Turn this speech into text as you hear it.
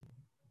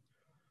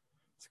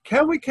So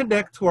can we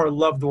connect to our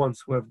loved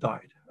ones who have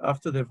died?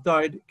 After they've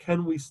died,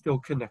 can we still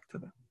connect to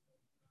them?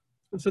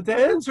 And so to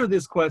answer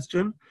this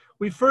question,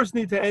 we first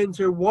need to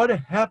answer what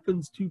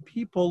happens to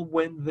people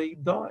when they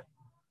die.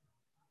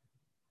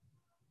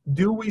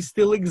 Do we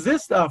still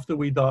exist after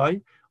we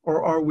die,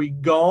 or are we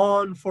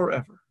gone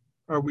forever?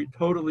 Are we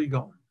totally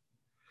gone?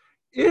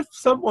 If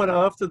someone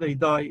after they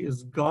die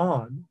is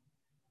gone,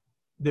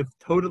 they've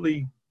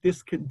totally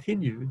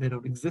discontinued, they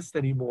don't exist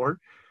anymore,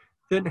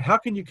 then how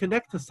can you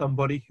connect to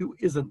somebody who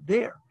isn't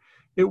there?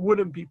 It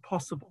wouldn't be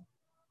possible.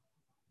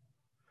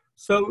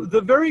 So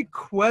the very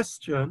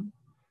question,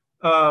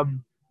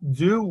 can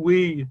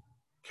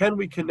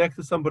we connect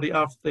to somebody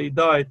after they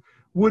died,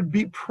 would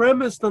be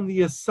premised on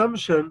the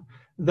assumption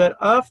that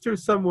after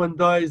someone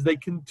dies, they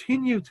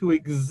continue to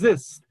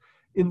exist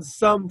in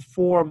some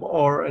form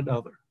or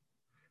another.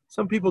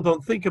 Some people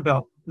don't think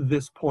about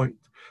this point.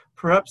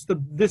 Perhaps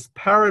this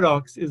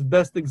paradox is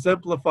best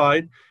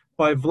exemplified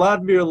by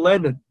Vladimir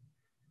Lenin.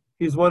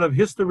 He's one of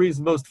history's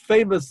most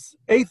famous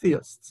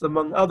atheists,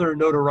 among other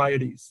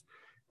notorieties.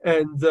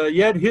 And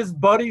yet his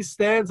body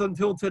stands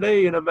until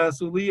today in a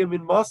mausoleum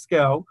in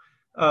Moscow,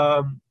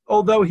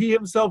 although he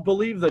himself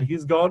believed that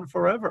he's gone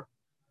forever.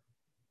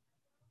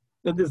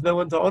 And there's no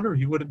one to honor,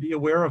 he wouldn't be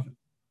aware of it.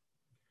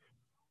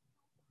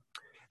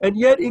 And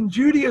yet in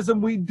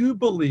Judaism, we do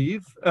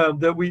believe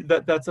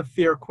that's a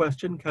fair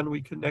question. Can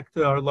we connect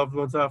to our loved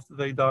ones after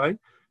they die?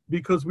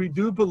 Because we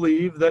do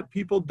believe that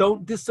people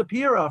don't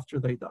disappear after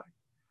they die.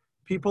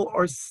 People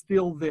are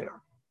still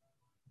there.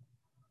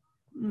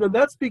 And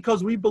that's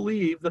because we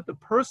believe that the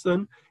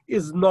person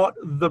is not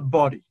the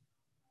body.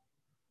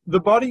 The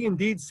body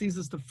indeed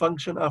ceases to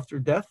function after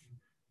death.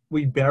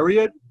 We bury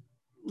it,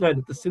 and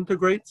it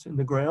disintegrates in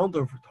the ground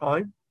over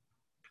time.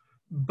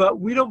 But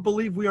we don't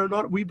believe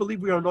we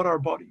believe we are not our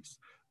bodies.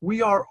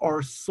 We are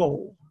our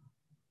soul.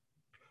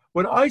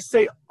 When I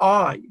say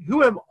I,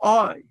 who am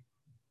I?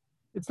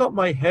 It's not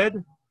my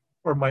head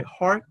or my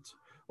heart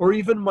or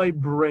even my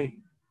brain.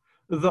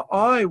 The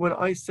I, when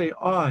I say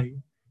I,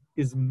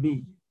 is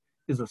me,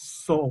 is a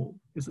soul,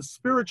 is a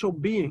spiritual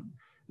being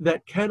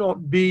that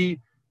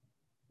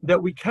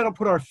we cannot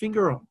put our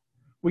finger on.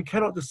 We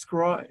cannot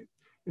describe.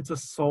 It's a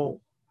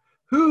soul.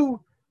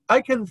 Who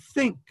I can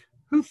think.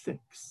 Who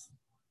thinks?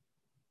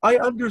 I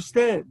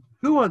understand.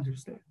 Who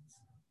understands?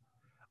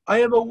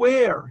 I am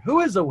aware. Who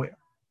is aware?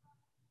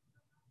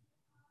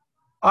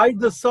 I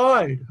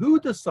decide. Who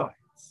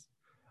decides?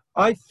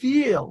 I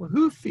feel.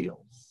 Who feels?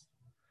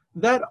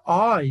 That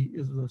I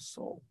is the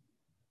soul.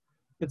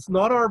 It's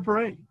not our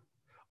brain.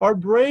 Our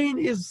brain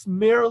is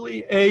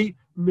merely a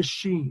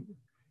machine.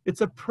 It's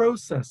a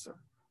processor,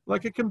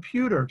 like a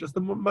computer, just a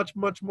much,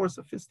 much more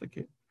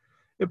sophisticated.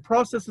 It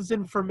processes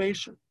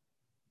information.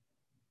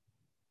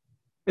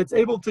 It's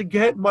able to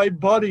get my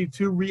body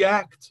to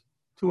react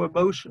to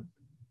emotion.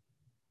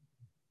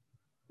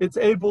 It's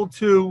able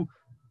to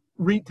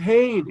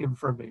retain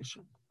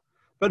information.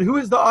 But who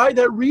is the I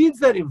that reads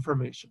that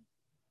information?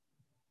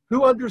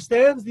 Who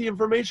understands the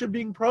information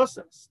being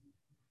processed?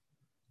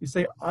 You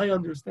say, I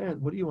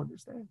understand. What do you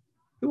understand?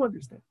 Who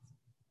understands?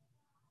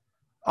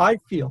 I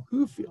feel.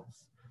 Who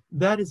feels?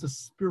 That is a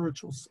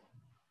spiritual soul.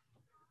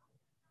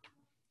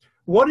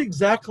 What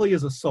exactly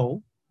is a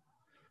soul?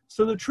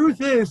 So the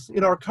truth is,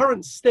 in our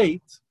current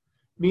state,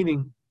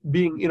 meaning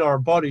being in our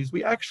bodies,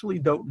 we actually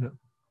don't know.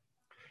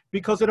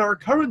 Because in our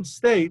current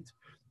state,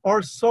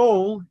 our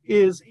soul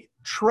is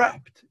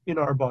trapped in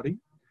our body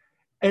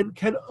and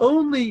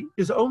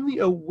is only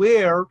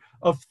aware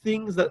of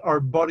things that our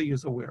body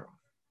is aware of.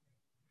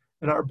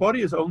 And our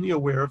body is only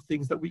aware of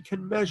things that we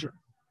can measure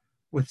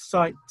with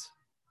sight,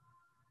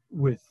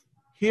 with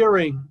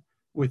hearing,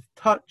 with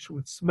touch,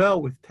 with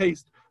smell, with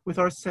taste, with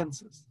our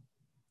senses.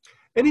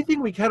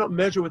 Anything we cannot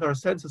measure with our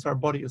senses, our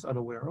body is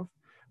unaware of.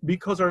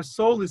 Because our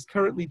soul is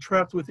currently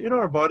trapped within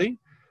our body,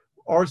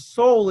 our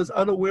soul is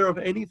unaware of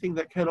anything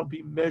that cannot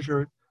be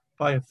measured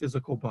by a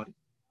physical body.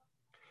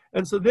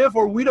 And so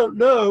therefore, we don't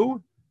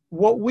know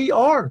what we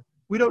are.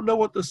 We don't know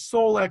what the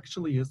soul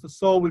actually is. The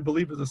soul, we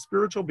believe, is a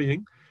spiritual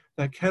being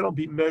that cannot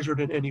be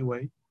measured in any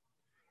way.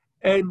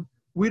 And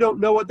we don't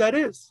know what that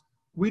is.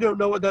 We don't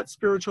know what that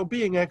spiritual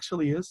being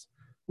actually is.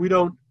 We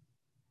don't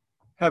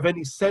have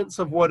any sense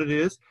of what it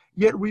is,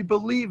 yet we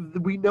believe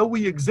that we know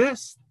we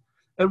exist,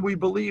 and we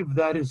believe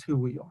that is who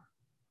we are.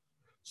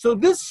 So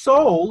this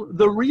soul,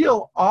 the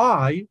real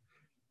I,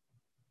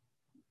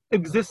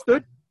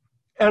 existed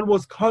and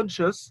was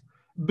conscious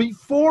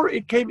before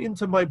it came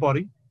into my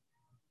body.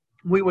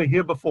 We were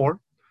here before,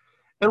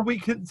 and we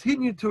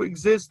continue to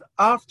exist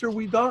after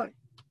we die.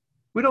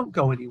 We don't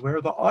go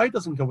anywhere. The I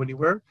doesn't go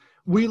anywhere.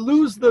 We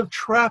lose the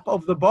trap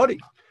of the body.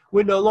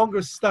 We're no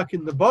longer stuck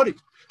in the body.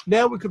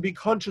 Now we could be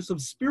conscious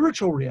of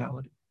spiritual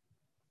reality.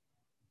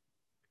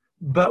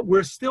 But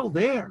we're still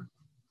there.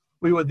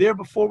 We were there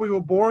before we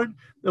were born,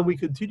 and we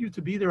continue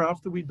to be there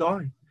after we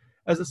die.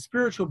 As a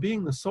spiritual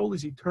being, the soul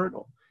is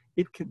eternal.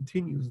 It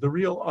continues. The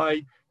real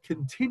I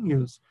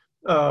continues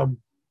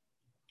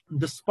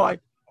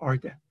despite our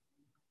death.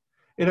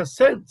 In a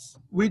sense,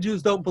 we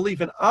Jews don't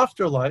believe in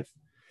afterlife,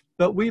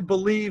 but we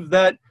believe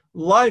that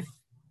life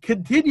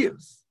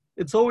continues.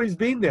 It's always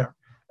been there,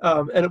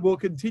 and it will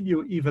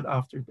continue even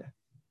after death.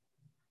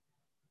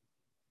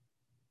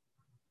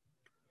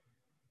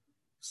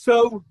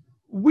 So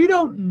we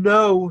don't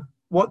know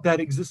what that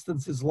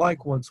existence is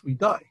like once we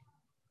die.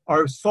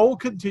 Our soul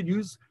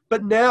continues,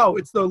 but now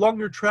it's no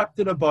longer trapped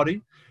in a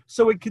body,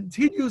 so it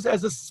continues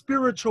as a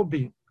spiritual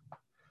being.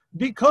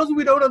 Because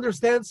we don't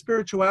understand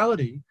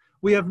spirituality,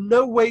 we have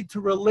no way to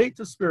relate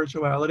to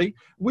spirituality.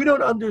 We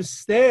don't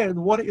understand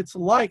what it's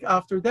like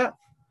after death,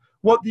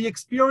 what the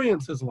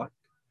experience is like.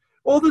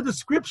 All the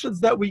descriptions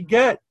that we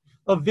get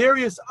of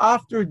various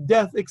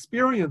after-death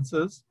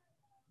experiences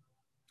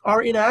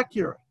are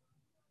inaccurate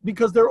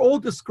because they're all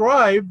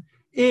described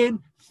in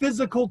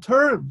physical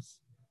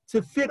terms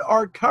to fit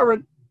our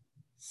current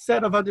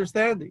set of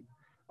understanding,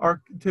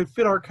 to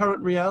fit our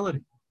current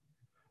reality.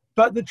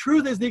 But the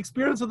truth is the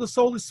experience of the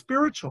soul is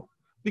spiritual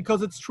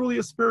because it's truly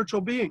a spiritual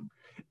being.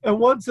 And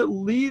once it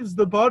leaves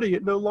the body,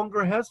 it no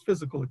longer has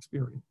physical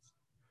experience.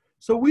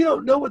 So we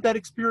don't know what that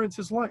experience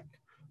is like.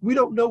 We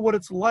don't know what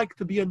it's like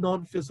to be a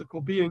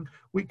non-physical being.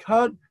 We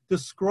can't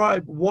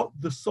describe what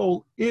the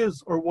soul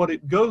is or what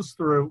it goes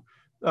through,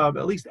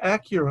 at least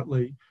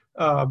accurately,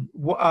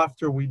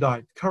 after we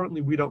die.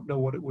 Currently, we don't know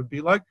what it would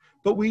be like,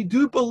 but we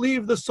do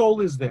believe the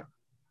soul is there.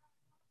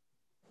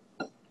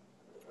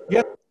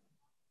 Yes?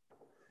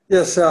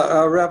 Yes,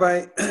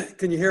 Rabbi,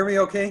 can you hear me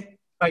okay?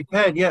 I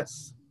can,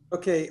 yes.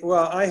 Okay,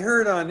 well, I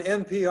heard on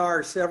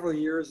NPR several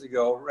years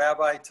ago,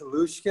 Rabbi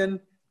Telushkin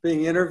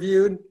being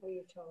interviewed,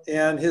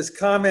 and his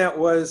comment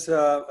was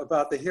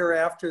about the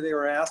hereafter they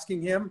were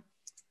asking him.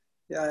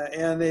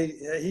 And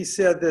he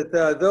said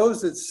that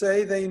those that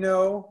say they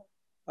know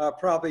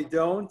probably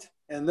don't,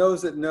 and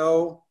those that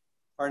know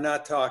are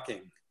not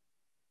talking.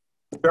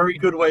 Very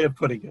good way of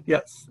putting it,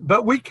 yes.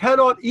 But we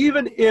cannot,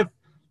 even if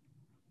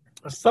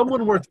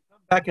someone were to come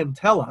back and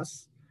tell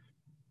us,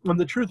 and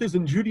the truth is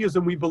in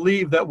Judaism we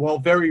believe that while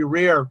very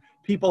rare,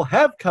 people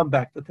have come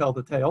back to tell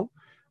the tale,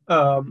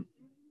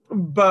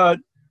 but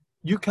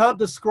you can't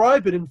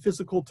describe it in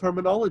physical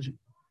terminology.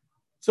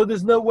 So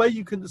there's no way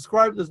you can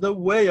describe, there's no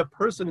way a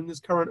person in this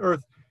current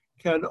earth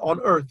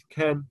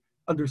can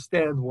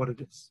understand what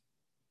it is.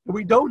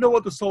 We don't know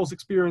what the soul's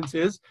experience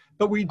is,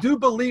 but we do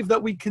believe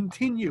that we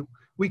continue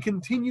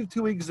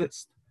to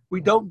exist. We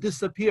don't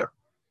disappear.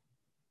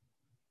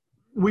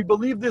 We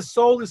believe this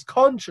soul is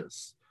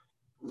conscious.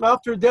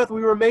 After death,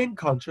 we remain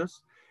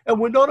conscious, and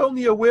we're not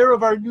only aware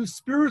of our new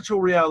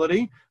spiritual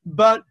reality,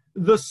 but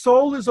the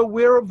soul is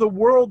aware of the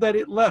world that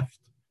it left.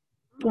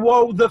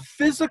 While the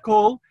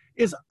physical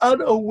is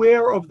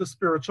unaware of the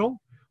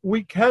spiritual,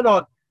 we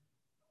cannot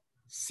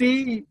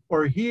see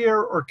or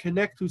hear or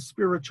connect to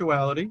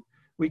spirituality.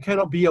 We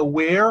cannot be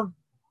aware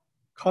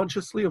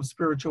consciously of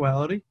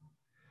spirituality.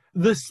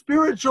 The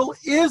spiritual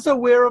is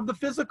aware of the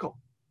physical.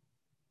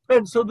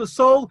 And so the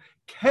soul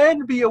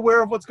can be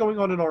aware of what's going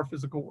on in our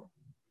physical world.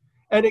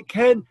 And it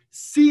can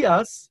see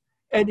us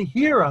and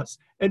hear us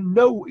and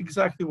know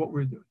exactly what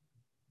we're doing.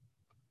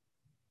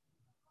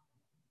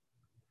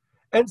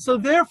 And so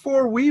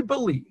therefore we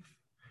believe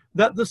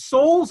that the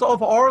souls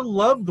of our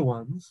loved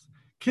ones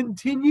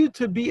continue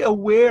to be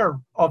aware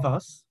of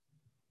us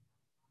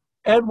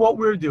and what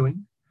we're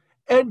doing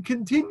and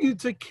continue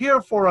to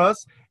care for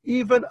us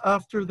even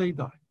after they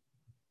die.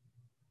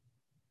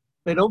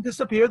 They don't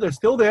disappear, they're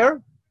still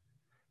there,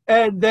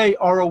 and they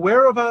are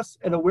aware of us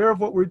and aware of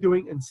what we're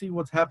doing and see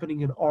what's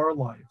happening in our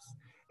lives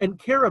and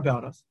care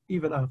about us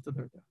even after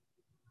their death.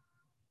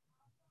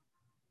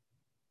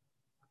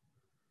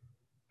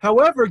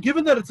 However,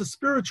 given that it's a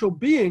spiritual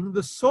being,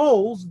 the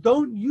souls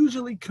don't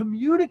usually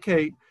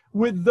communicate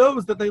with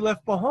those that they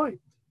left behind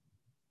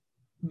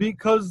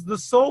because the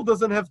soul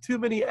doesn't have too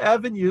many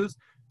avenues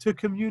to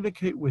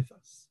communicate with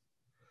us.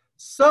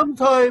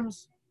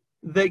 Sometimes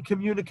they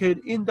communicate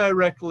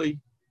indirectly.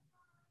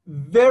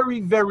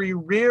 Very, very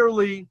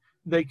rarely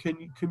they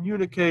can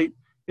communicate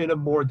in a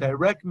more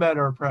direct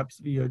manner, perhaps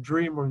via a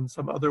dream or in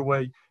some other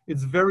way.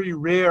 It's very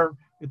rare,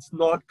 it's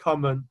not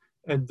common,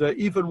 and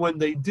even when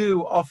they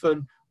do,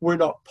 often we're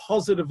not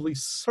positively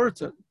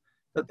certain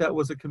that that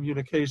was a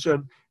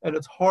communication, and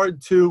it's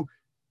hard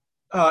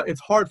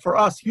for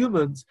us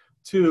humans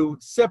to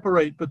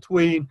separate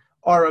between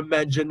our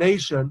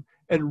imagination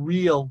and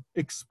real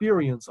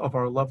experience of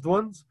our loved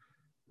ones.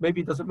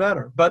 Maybe it doesn't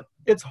matter, but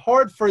it's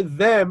hard for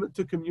them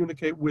to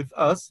communicate with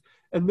us,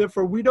 and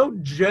therefore we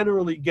don't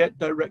generally get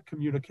direct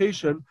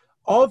communication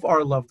of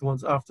our loved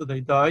ones after they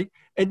die,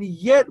 and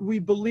yet we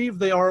believe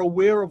they are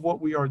aware of what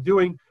we are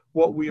doing,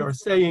 what we are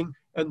saying,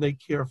 and they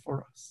care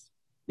for us.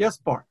 Yes,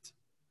 Bart?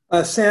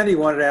 Sandy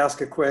wanted to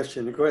ask a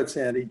question. Go ahead,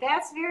 Sandy.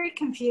 That's very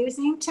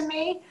confusing to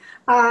me.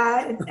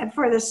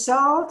 For the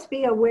soul to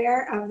be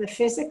aware of the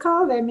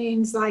physical, that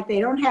means like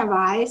they don't have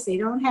eyes, they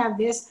don't have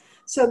this,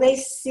 so they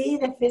see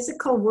the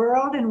physical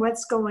world and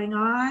what's going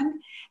on,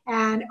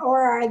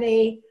 or are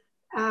they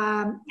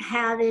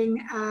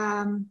having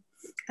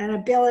an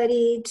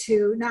ability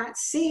to not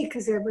see,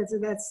 because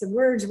that's the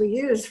words we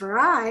use for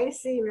eyes,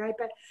 see, right?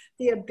 But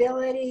the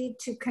ability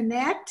to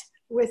connect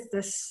with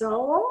the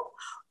soul?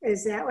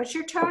 Is that what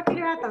you're talking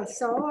about, the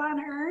soul on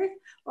earth?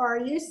 Or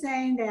are you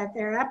saying that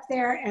they're up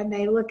there and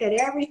they look at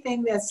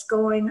everything that's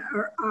going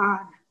on?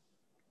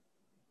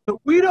 But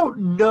we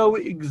don't know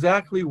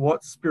exactly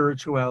what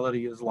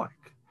spirituality is like.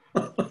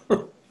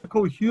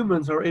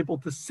 Humans are able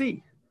to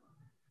see.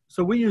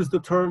 So we use the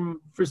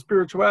term for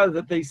spirituality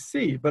that they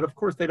see, but of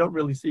course they don't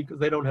really see because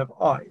they don't have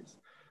eyes.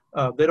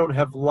 They don't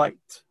have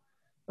light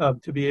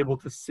to be able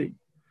to see.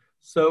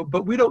 So,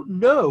 but we don't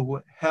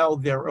know how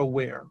they're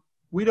aware.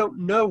 We don't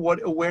know what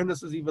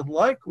awareness is even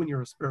like when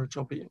you're a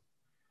spiritual being.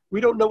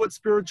 We don't know what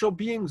spiritual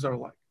beings are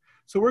like.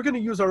 So we're going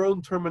to use our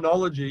own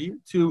terminology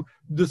to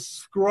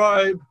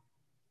describe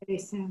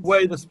the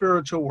way the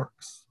spiritual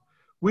works.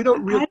 We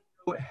don't really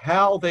know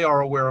how they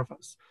are aware of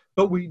us,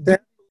 but we do.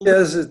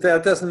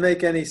 That doesn't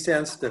make any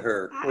sense to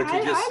her, what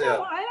you just said.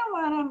 I don't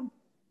want to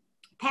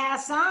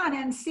pass on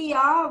and see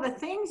all the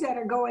things that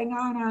are going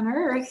on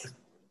earth.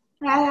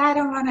 I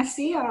don't want to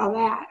see all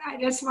that.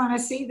 I just want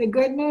to see the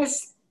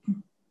goodness.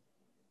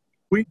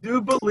 We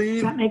do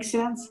believe. Does that make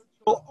sense?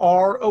 People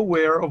are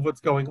aware of what's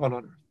going on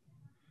earth.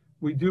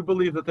 We do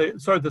believe that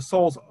the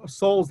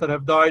souls that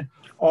have died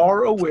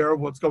are aware of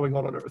what's going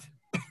on earth.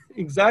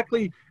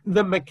 Exactly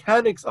the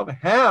mechanics of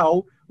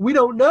how, we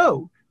don't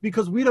know,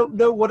 because we don't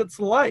know what it's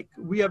like.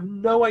 We have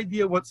no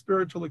idea what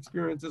spiritual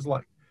experience is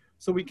like.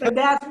 So we can't.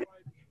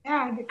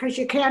 Because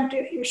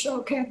your soul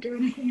can't do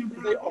anything about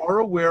it. They are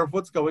aware of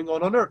what's going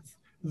on earth,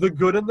 the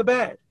good and the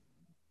bad.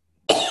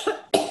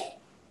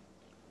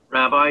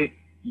 Rabbi,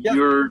 yes.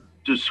 You're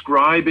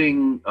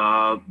describing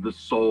the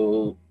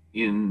soul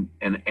in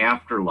an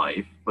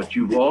afterlife, but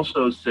you've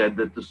also said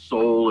that the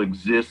soul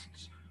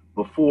exists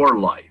before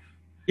life.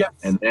 Yes.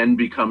 And then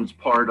becomes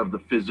part of the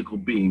physical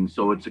being.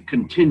 So it's a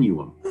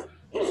continuum.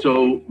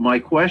 So my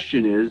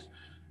question is,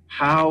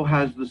 how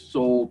has the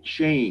soul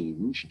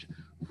changed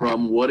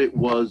from what it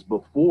was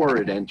before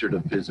it entered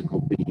a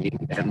physical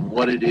being and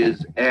what it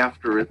is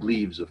after it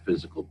leaves a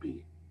physical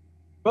being?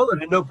 Well, it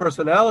had no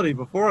personality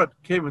before it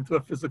came into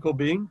a physical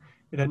being.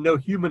 It had no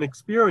human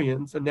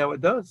experience, and now it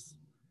does.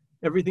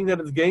 Everything that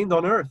it's gained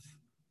on earth,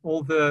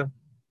 all the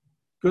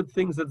good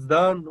things it's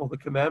done, all the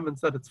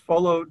commandments that it's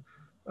followed,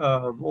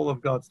 all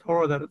of God's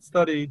Torah that it's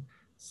studied,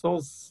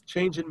 souls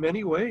change in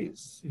many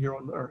ways here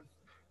on earth.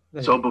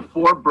 So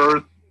before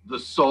birth, the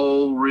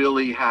soul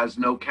really has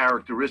no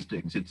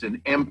characteristics. It's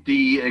an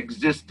empty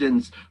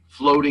existence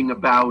floating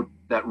about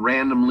that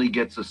randomly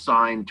gets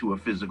assigned to a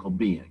physical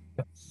being.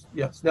 Yes,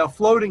 yes. Now,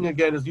 floating,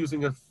 again, is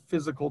using a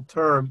physical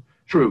term.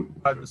 True.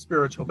 Rather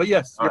spiritual, but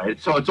yes. All right,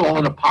 so it's all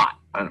in a pot.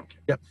 I don't care.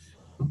 Yes.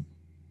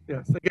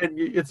 Yes, again,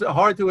 it's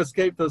hard to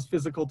escape those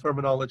physical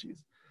terminologies.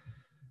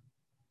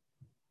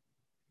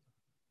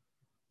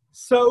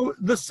 So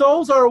the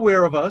souls are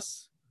aware of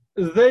us.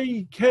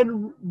 They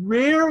can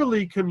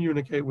rarely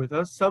communicate with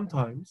us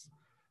sometimes,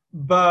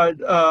 but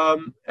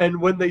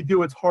and when they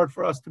do, it's hard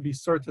for us to be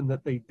certain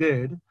that they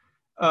did.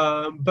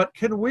 But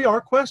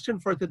our question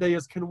for today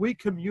is, can we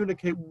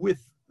communicate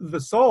with the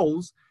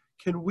souls?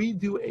 Can we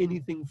do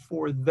anything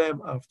for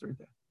them after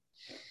death?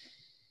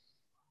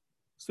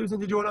 Susan,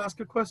 did you want to ask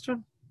a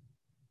question?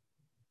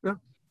 Yeah.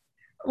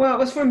 Well, it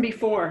was from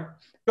before.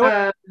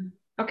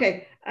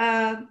 Okay.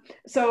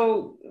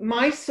 So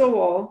my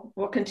soul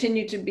will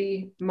continue to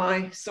be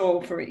my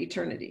soul for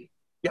eternity.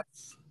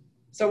 Yes.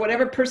 So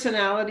whatever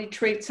personality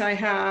traits I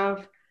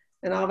have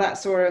and all that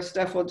sort of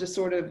stuff will just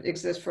sort of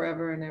exist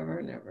forever and ever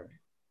and ever.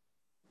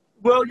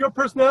 Well, your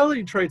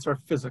personality traits are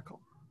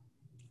physical,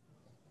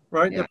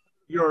 right? Yeah.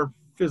 Your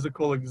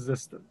physical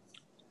existence.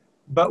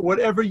 But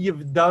whatever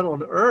you've done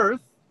on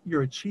earth,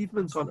 your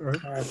achievements on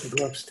earth. I have to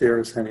go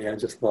upstairs, honey. I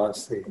just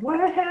lost the... What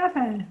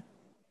happened?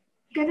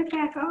 Get it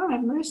back on.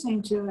 I'm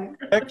listening to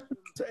it.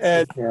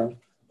 And yeah.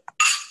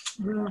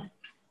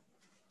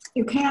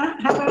 You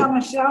can't? How about on my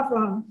cell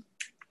phone?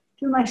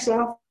 To my cell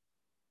phone.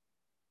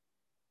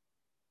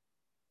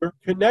 Your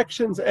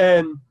connections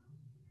and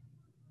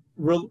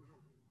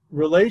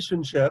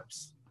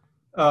relationships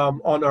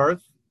on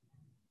earth,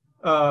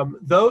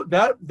 though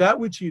that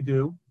which you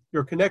do,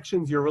 your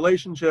connections, your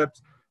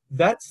relationships,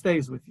 that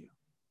stays with you.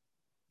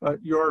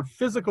 But your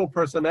physical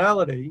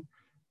personality,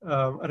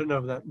 I don't know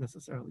if that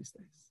necessarily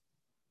stays.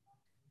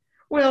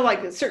 Well,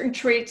 like certain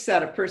traits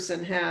that a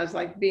person has,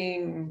 like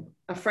being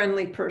a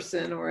friendly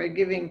person or a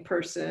giving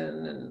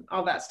person and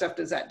all that stuff,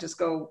 does that just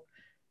go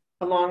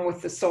along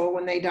with the soul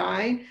when they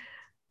die?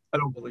 I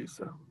don't believe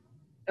so.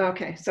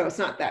 Okay, so it's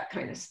not that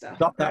kind of stuff.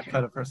 Not that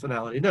kind of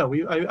personality. No,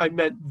 I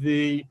meant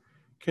the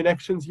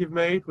connections you've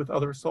made with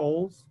other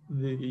souls,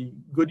 the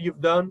good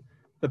you've done,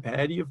 the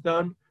bad you've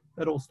done,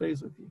 that all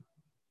stays with you.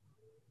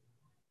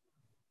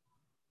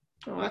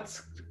 Well,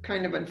 that's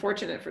kind of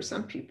unfortunate for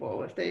some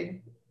people if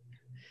they,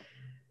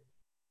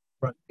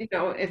 right.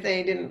 If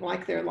they didn't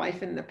like their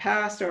life in the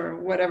past or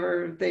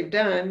whatever they've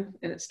done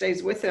and it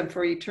stays with them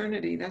for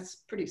eternity. That's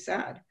pretty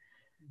sad.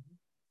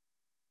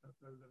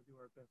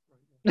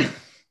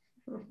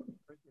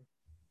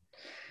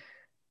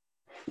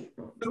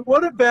 So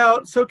what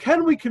about, so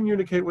can we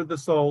communicate with the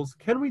souls?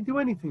 Can we do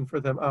anything for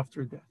them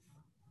after death?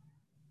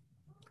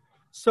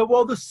 So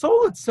while the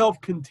soul itself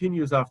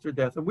continues after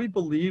death, and we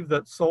believe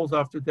that souls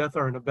after death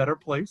are in a better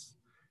place,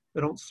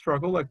 they don't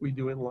struggle like we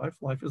do in life.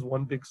 Life is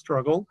one big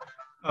struggle.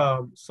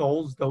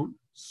 Souls don't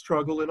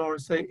struggle in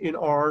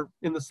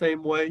the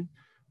same way.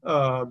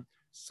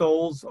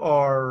 Souls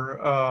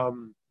are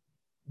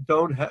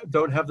don't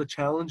have the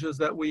challenges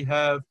that we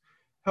have.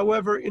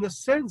 However, in a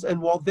sense,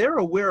 and while they're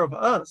aware of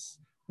us,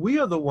 we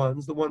are the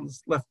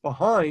ones left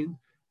behind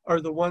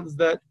are the ones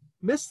that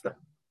miss them.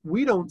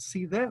 We don't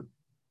see them.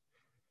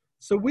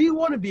 So we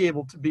want to be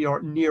able to be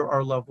near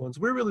our loved ones.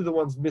 We're really the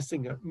ones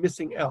missing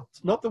out,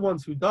 not the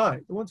ones who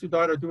died. The ones who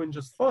died are doing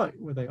just fine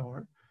where they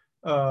are,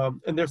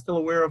 and they're still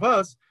aware of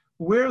us.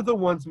 We're the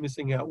ones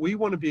missing out. We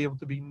want to be able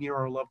to be near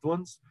our loved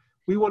ones.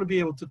 We want to be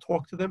able to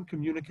talk to them,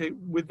 communicate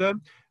with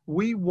them.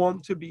 We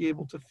want to be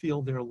able to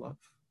feel their love.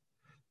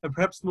 And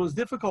perhaps the most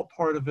difficult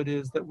part of it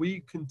is that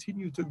we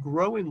continue to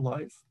grow in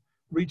life,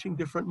 reaching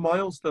different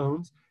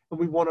milestones, and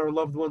we want our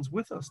loved ones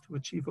with us, to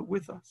achieve it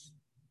with us,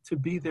 to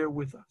be there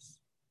with us.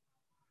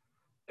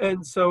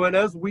 And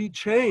as we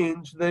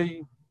change,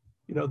 they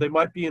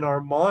might be in our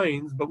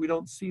minds, but we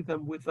don't see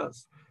them with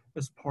us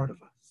as part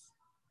of us.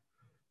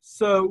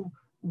 So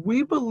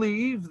we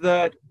believe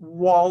that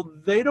while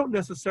they don't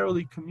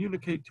necessarily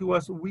communicate to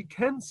us, we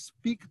can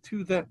speak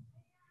to them.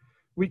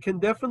 We can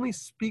definitely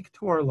speak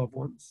to our loved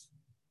ones.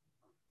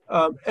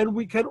 And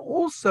we can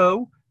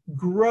also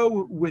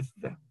grow with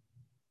them.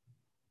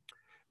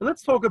 And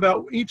let's talk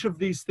about each of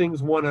these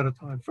things one at a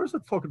time. First,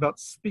 let's talk about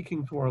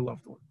speaking to our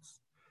loved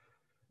ones.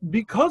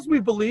 Because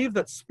we believe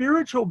that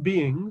spiritual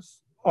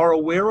beings are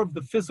aware of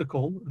the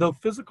physical, though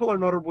physical are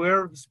not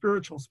aware of the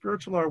spiritual,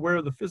 spiritual are aware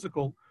of the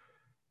physical,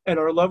 and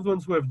our loved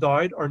ones who have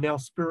died are now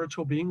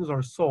spiritual beings,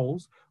 our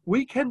souls,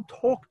 we can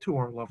talk to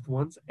our loved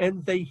ones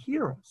and they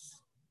hear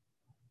us.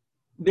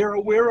 They're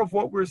aware of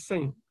what we're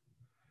saying.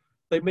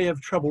 They may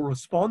have trouble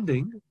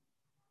responding,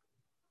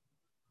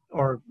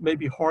 or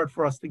maybe hard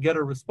for us to get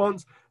a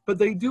response, but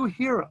they do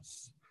hear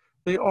us.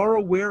 They are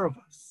aware of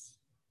us.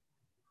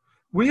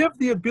 We have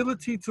the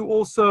ability to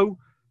also,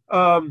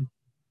 to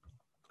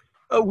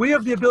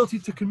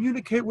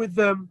communicate with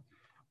them,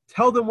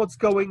 tell them what's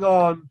going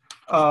on.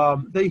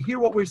 They hear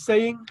what we're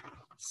saying,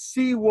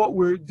 see what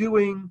we're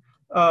doing.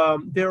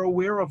 They're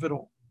aware of it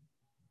all.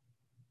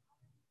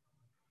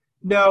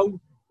 Now,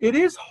 it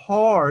is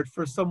hard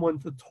for someone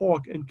to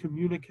talk and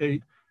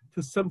communicate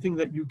to something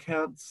that you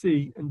can't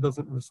see and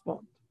doesn't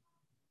respond.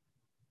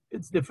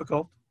 It's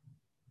difficult.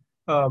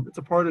 It's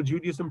a part of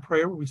Judaism.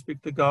 Prayer, where we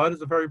speak to God,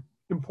 is a very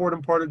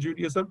important part of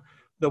Judaism,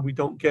 though we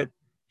don't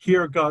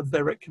hear God's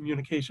direct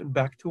communication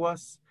back to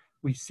us.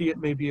 We see it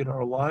maybe in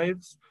our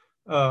lives.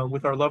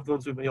 With our loved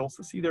ones, we may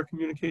also see their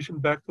communication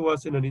back to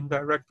us in an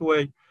indirect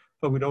way,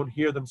 but we don't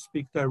hear them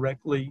speak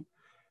directly.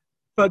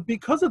 But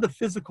because of the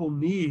physical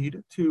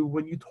need to,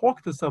 when you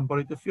talk to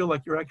somebody, to feel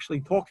like you're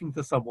actually talking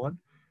to someone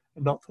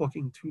and not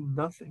talking to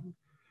nothing,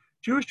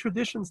 Jewish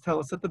traditions tell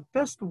us that the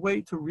best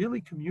way to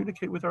really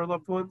communicate with our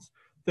loved ones,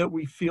 that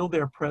we feel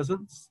their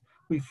presence,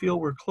 we feel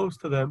we're close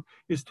to them,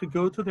 is to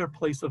go to their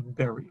place of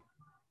burial.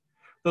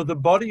 Though the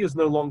body is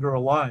no longer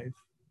alive,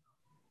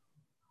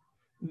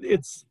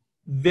 it's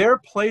their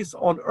place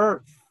on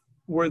earth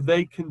where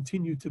they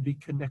continue to be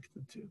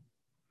connected to.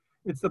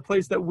 It's the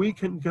place that we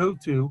can go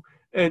to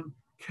and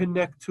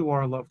connect to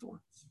our loved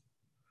ones.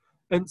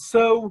 And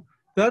so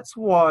that's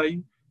why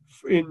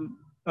in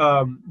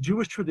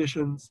Jewish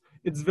traditions,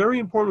 it's very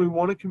important, we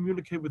want to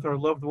communicate with our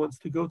loved ones,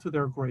 to go to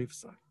their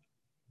gravesite.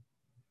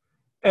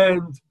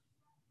 And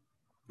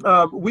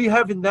we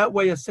have in that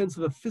way a sense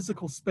of a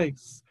physical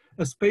space,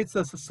 a space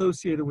that's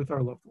associated with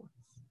our loved ones.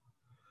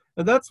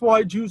 And that's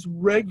why Jews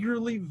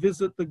regularly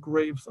visit the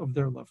graves of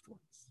their loved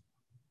ones.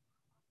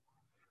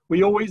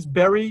 We always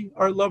bury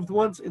our loved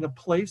ones in a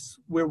place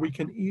where we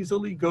can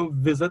easily go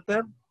visit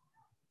them.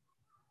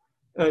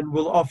 And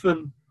we'll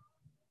often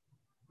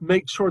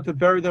make sure to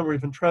bury them or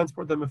even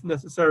transport them if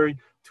necessary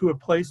to a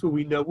place where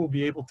we know we'll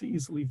be able to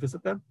easily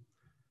visit them,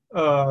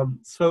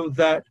 so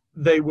that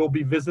they will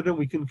be visited and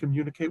we can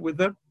communicate with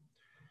them.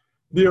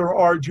 There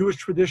are Jewish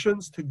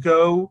traditions to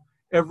go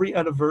every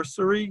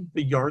anniversary,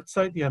 the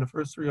yahrzeit, the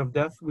anniversary of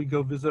death, we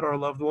go visit our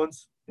loved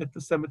ones at the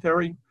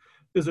cemetery.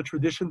 There's a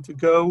tradition to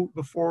go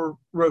before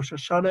Rosh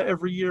Hashanah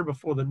every year,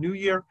 before the New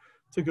Year,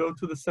 to go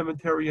to the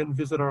cemetery and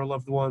visit our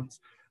loved ones,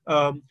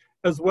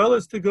 as well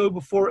as to go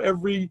before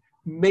every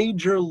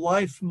major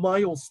life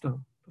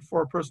milestone.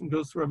 Before a person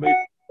goes through a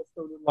major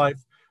milestone in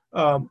life,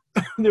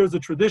 there's a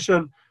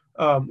tradition,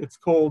 it's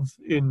called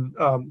in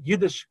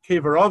Yiddish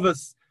Kever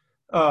Avos,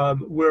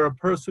 where a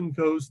person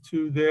goes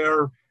to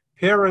their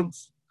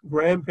parents,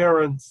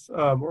 grandparents,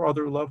 or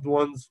other loved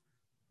ones'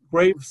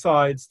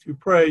 gravesides to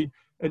pray.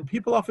 And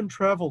people often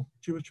travel.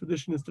 Jewish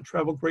tradition is to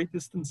travel great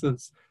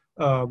distances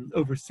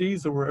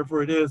overseas or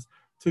wherever it is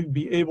to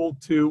be able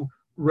to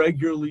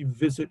regularly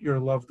visit your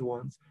loved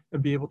ones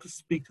and be able to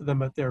speak to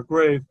them at their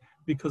grave,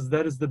 because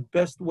that is the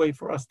best way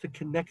for us to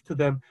connect to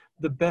them,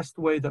 the best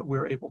way that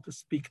we're able to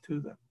speak to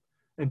them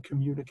and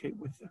communicate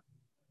with them.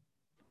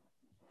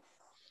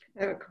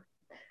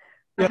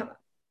 Yeah.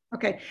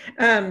 Okay.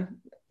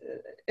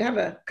 have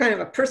a kind of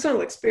a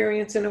personal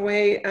experience in a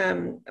way.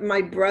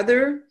 My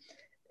brother,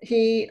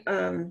 he,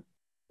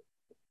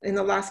 in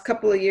the last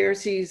couple of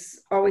years,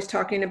 he's always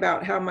talking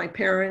about how my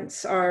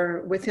parents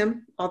are with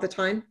him all the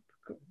time.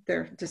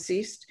 They're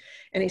deceased,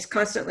 and he's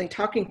constantly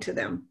talking to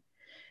them.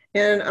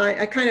 And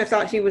I kind of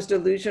thought he was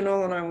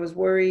delusional, and I was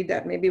worried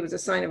that maybe it was a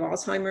sign of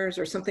Alzheimer's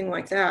or something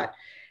like that.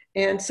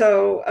 And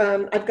so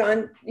I've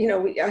gone,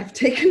 I've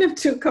taken him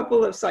to a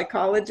couple of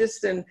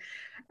psychologists, and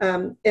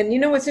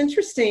what's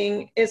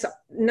interesting is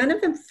none of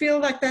them feel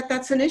like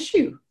that's an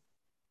issue.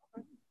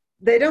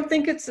 They don't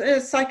think it's a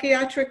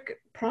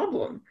psychiatric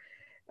problem.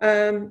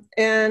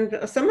 And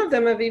some of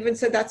them have even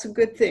said that's a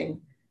good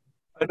thing.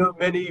 I know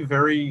many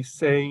very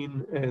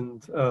sane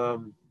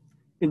and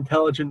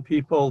intelligent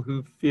people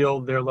who feel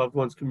their loved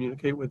ones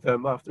communicate with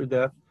them after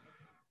death.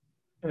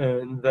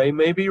 And they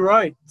may be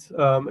right.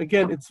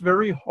 Again, it's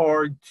very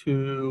hard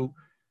to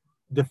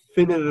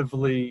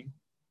definitively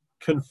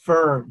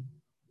confirm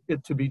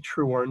it to be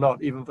true or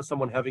not, even for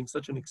someone having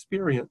such an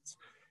experience.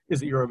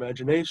 Is it your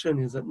imagination?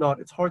 Is it not?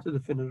 It's hard to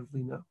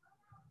definitively know.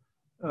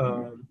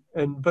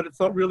 But it's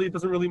not really, it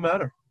doesn't really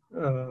matter.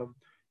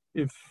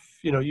 If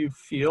you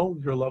feel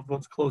your loved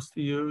one's close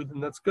to you, then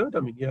that's good. I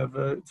mean,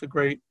 it's a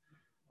great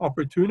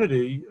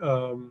opportunity.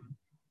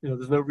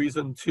 There's no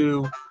reason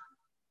to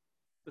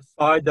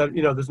decide that,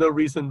 there's no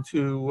reason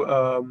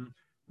to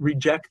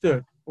reject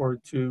it or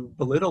to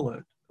belittle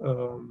it.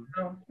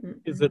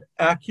 Is it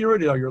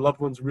accurate? Are your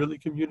loved ones really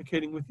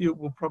communicating with you?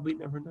 We'll probably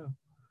never know.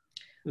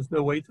 There's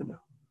no way to know.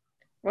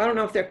 Well, I don't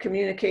know if they're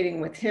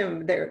communicating with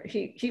him.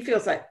 He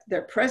feels like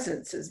their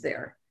presence is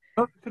there.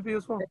 Oh, it could be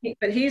as well.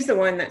 But he's the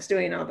one that's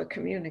doing all the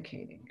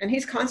communicating, and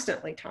he's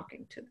constantly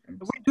talking to them.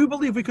 We do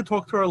believe we could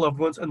talk to our loved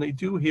ones, and they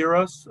do hear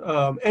us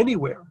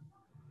anywhere.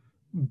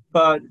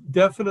 But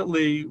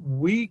definitely,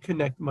 we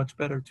connect much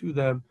better to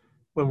them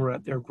when we're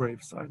at their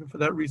graveside. And for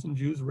that reason,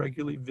 Jews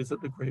regularly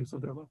visit the graves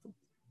of their loved ones.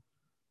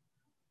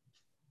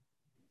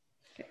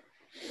 Okay.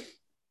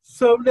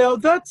 So now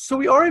so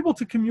we are able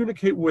to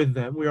communicate with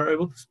them. We are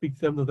able to speak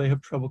to them, though they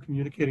have trouble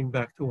communicating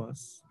back to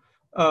us.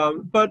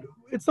 But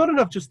it's not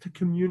enough just to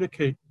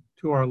communicate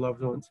to our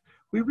loved ones.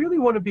 We really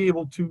want to be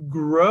able to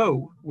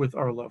grow with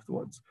our loved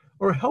ones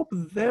or help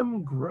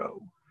them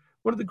grow.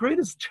 One of the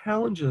greatest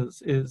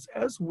challenges is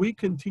as we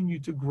continue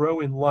to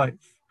grow in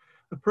life,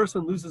 the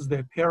person loses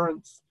their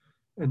parents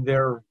and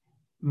their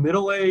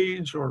middle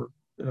age or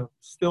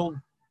still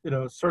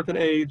a certain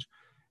age,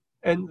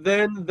 and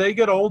then they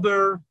get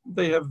older,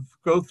 they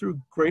go through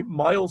great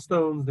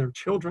milestones, their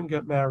children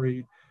get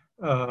married,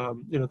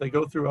 they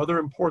go through other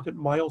important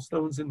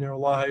milestones in their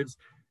lives,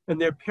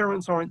 and their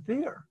parents aren't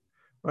there,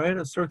 right? At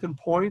a certain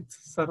point,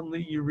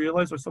 suddenly you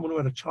realize, or someone who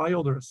had a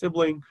child or a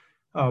sibling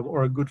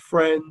or a good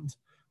friend,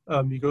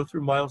 you go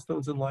through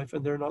milestones in life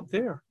and they're not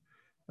there.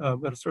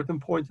 At a certain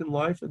point in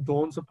life, it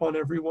dawns upon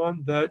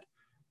everyone that,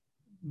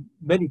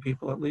 many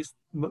people at least,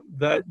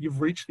 that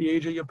you've reached the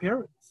age of your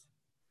parents.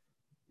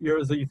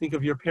 You think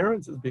of your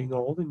parents as being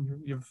old,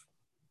 and you're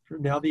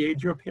now the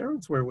age your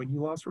parents were when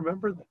you last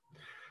remember them.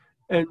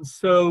 And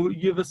so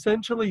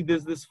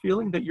there's this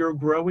feeling that you're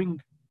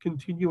growing,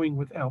 continuing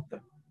without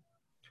them.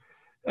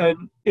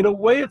 And in a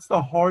way, it's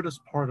the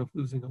hardest part of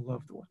losing a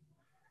loved one.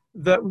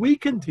 That we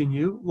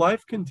continue,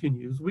 life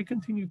continues, we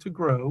continue to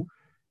grow,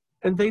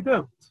 and they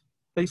don't.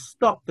 They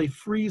stop, they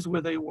freeze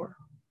where they were.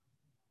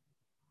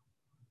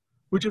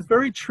 Which is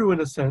very true in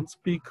a sense,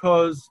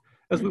 because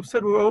as we've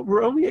said,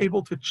 we're only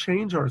able to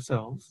change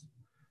ourselves,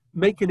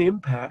 make an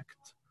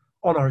impact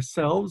on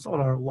ourselves,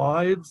 on our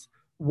lives,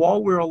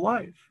 while we're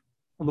alive,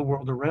 on the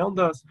world around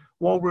us,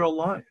 while we're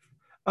alive.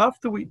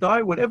 After we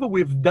die, whatever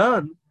we've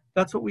done,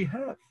 that's what we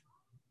have.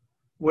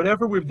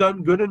 Whatever we've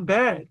done, good and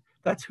bad,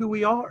 that's who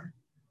we are.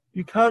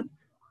 You can't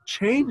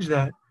change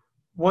that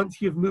once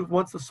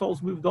the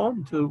soul's moved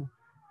on to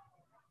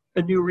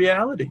a new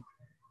reality.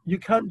 You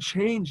can't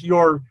change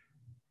your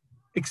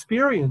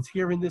experience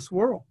here in this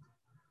world.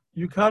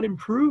 You can't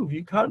improve,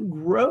 you can't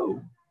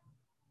grow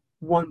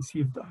once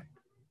you've died.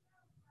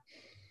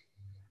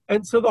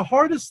 And so the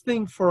hardest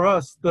thing for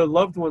us, the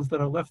loved ones that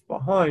are left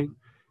behind,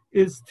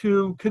 is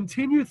to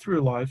continue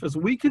through life as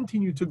we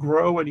continue to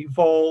grow and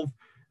evolve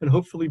and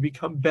hopefully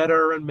become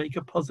better and make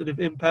a positive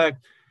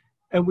impact.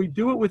 And we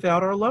do it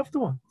without our loved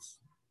ones,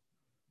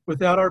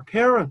 without our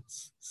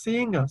parents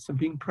seeing us and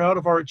being proud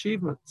of our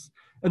achievements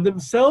and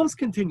themselves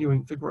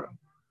continuing to grow,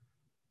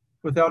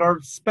 without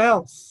our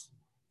spouse,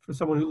 for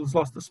someone who's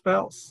lost a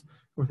spouse,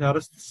 without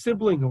a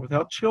sibling or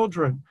without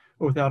children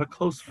or without a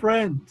close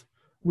friend.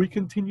 We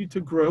continue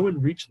to grow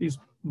and reach these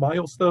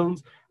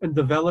milestones and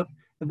develop,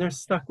 and they're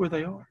stuck where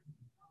they are.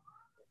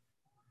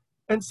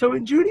 And so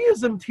in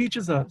Judaism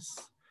teaches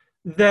us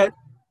that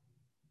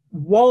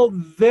while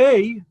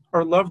they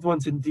are loved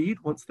ones indeed,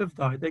 once they've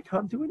died, they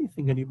can't do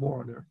anything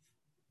anymore on earth.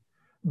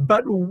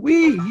 But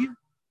we,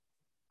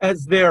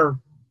 as their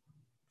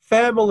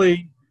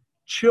family,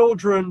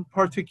 children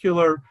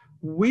particular,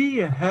 we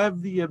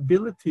have the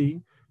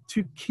ability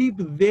to keep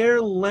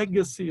their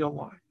legacy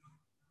alive.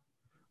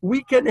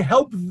 We can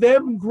help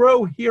them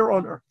grow here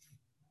on earth.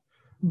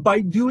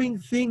 by doing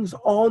things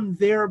on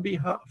their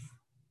behalf.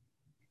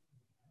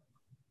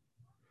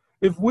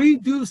 If we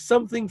do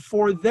something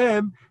for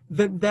them,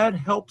 then that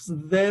helps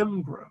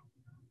them grow.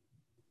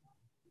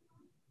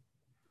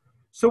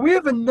 So we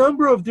have a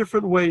number of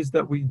different ways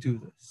that we do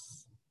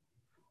this.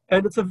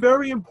 And it's a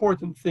very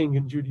important thing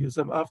in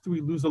Judaism after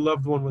we lose a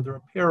loved one, whether a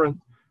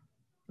parent,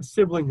 a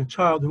sibling, a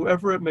child,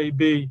 whoever it may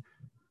be,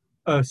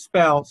 a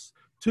spouse,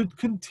 to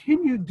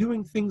continue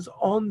doing things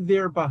on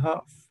their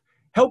behalf,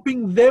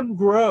 helping them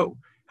grow,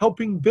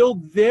 helping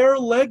build their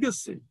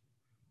legacy,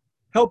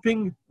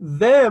 helping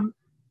them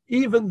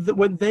even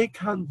when they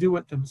can't do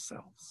it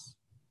themselves.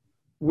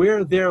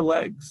 We're their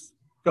legs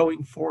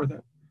going for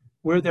them.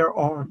 We're their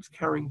arms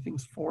carrying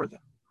things for them.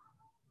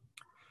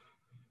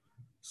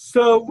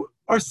 So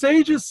our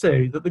sages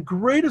say that the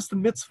greatest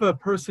mitzvah a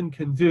person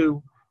can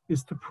do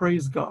is to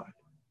praise God,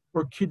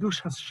 or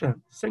Kiddush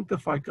Hashem,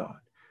 sanctify God.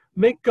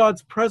 Make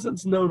God's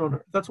presence known on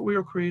earth. That's what we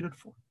were created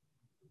for.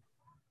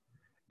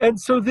 And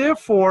so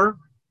therefore,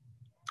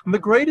 the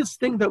greatest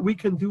thing that we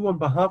can do on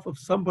behalf of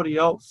somebody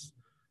else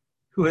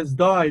who has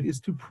died is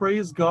to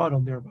praise God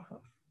on their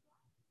behalf.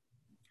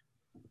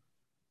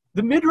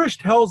 The Midrash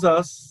tells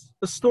us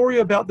a story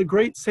about the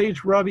great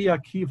sage Rabbi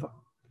Akiva.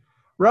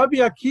 Rabbi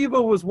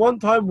Akiva was one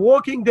time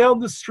walking down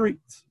the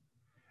street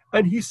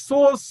and he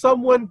saw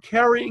someone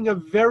carrying a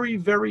very,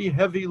 very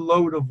heavy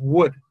load of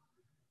wood.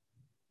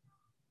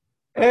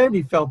 And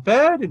he felt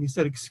bad and he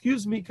said,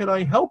 "Excuse me, can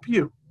I help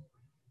you?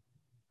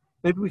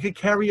 Maybe we could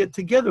carry it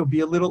together, it'll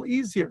be a little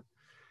easier."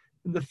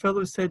 And the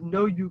fellow said,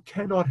 "No, you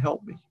cannot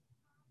help me."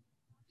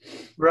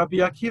 Rabbi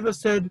Akiva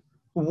said,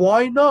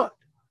 "Why not?"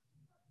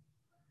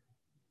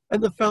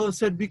 And the fellow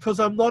said, "Because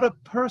I'm not a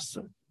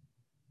person,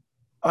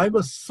 I'm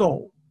a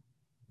soul."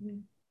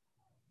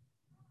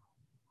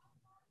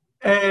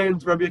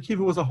 And Rabbi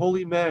Akiva was a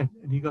holy man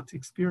and he got to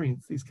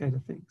experience these kind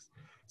of things.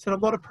 He said, "I'm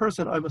not a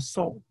person, I'm a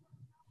soul.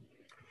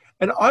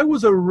 And I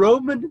was a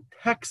Roman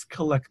tax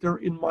collector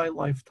in my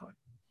lifetime."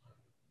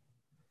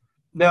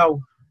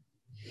 Now,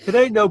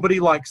 today nobody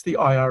likes the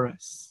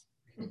IRS.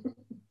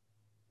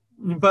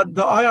 But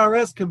the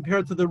IRS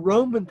compared to the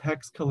Roman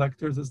tax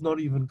collectors is not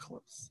even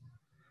close.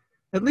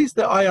 At least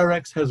the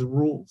IRS has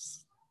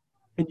rules.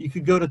 And you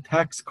could go to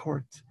tax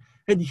court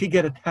and you could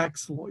get a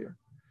tax lawyer.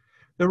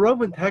 The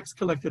Roman tax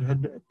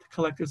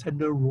collectors had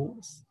no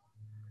rules.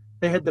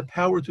 They had the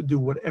power to do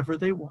whatever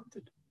they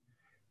wanted,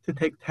 to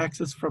take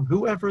taxes from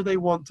whoever they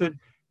wanted,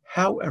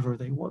 however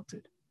they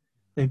wanted.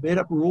 They made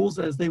up rules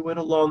as they went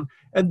along,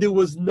 and there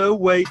was no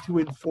way to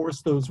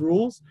enforce those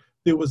rules.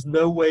 There was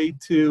no way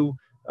to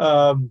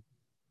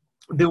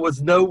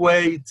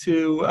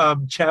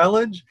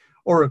challenge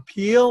or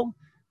appeal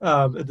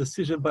a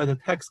decision by the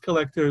tax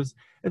collectors.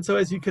 And so,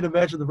 as you can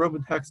imagine, the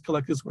Roman tax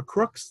collectors were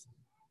crooks.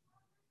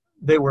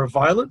 They were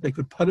violent. They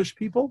could punish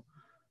people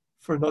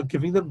for not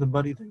giving them the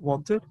money they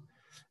wanted.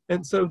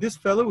 And so this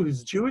fellow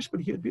was Jewish, but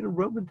he had been a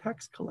Roman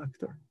tax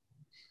collector.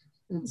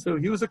 And so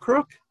he was a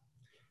crook,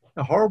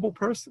 a horrible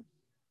person.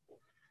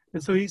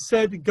 And so he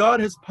said God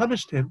has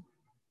punished him,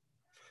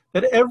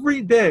 that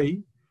every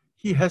day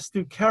he has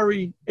to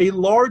carry a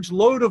large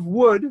load of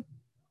wood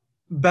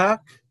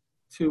back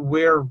to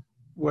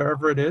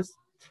wherever it is.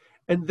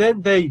 And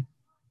then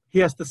he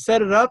has to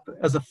set it up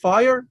as a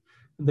fire,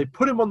 and they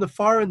put him on the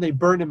fire and they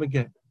burn him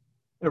again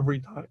every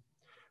time.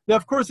 Now,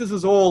 of course, this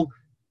is all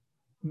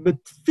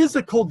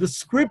metaphysical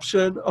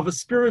description of a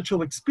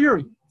spiritual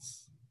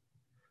experience.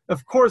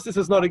 Of course, this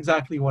is not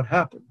exactly what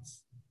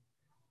happens.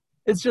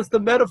 It's just a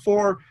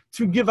metaphor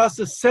to give us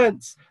a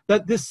sense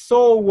that this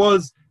soul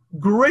was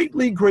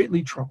greatly,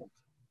 greatly troubled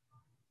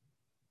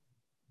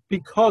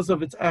because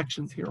of its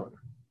actions here on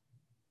earth.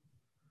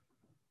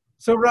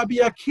 So Rabbi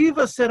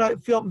Akiva said, I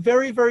felt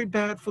very, very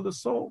bad for the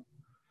soul.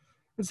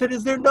 And said,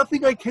 "Is there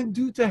nothing I can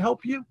do to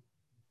help you?"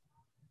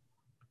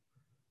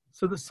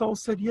 So the soul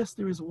said, "Yes,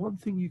 there is one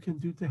thing you can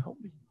do to help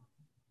me.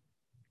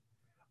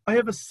 I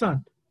have a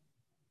son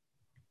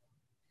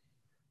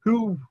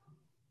who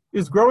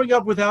is growing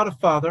up without a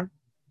father.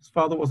 His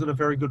father wasn't a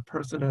very good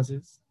person as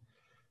is.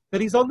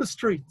 That he's on the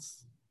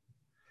streets.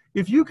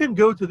 If you can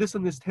go to this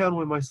and this town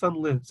where my son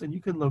lives and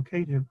you can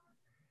locate him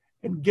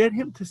and get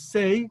him to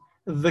say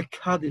the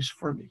Kaddish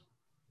for me.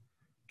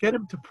 Get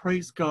him to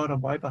praise God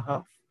on my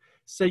behalf.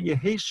 Say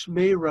Yehei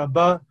Shmei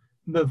Rabbah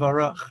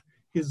Mevarach.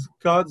 His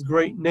God's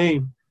great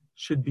name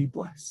should be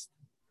blessed.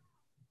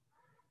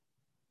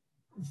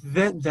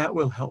 Then that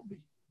will help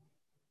me."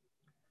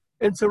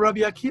 And so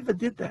Rabbi Akiva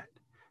did that.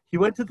 He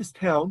went to this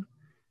town.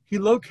 He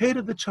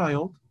located the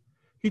child.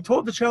 He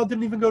taught the child,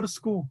 didn't even go to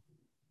school.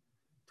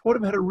 Taught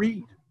him how to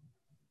read.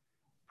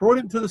 Brought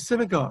him to the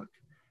synagogue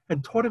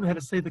and taught him how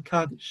to say the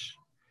Kaddish.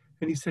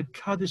 And he said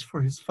Kaddish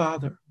for his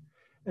father.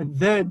 And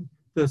then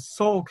the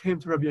soul came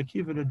to Rabbi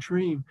Akiva in a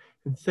dream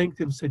and thanked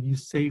him, said, "You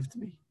saved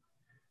me.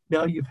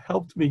 Now you've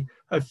helped me.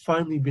 I've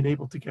finally been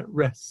able to get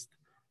rest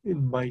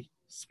in my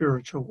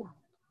spiritual world."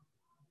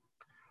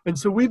 And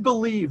so we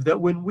believe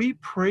that when we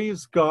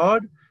praise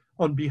God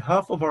on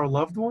behalf of our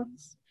loved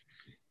ones,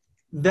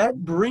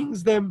 that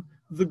brings them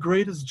the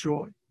greatest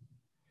joy.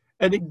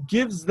 And it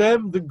gives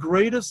them the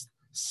greatest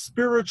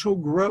spiritual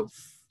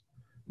growth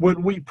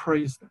when we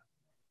praise them.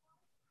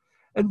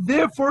 And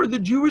therefore, the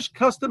Jewish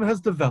custom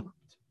has developed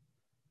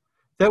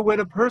that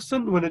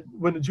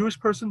when a Jewish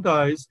person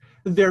dies,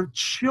 their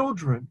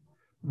children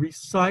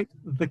recite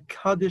the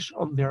Kaddish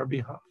on their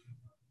behalf,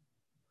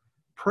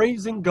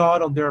 praising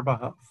God on their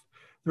behalf.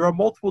 There are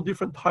multiple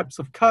different types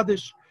of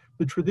Kaddish.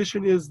 The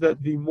tradition is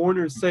that the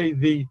mourners say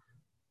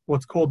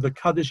what's called the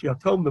Kaddish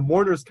Yatom, the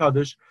mourner's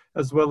Kaddish,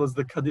 as well as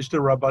the Kaddish de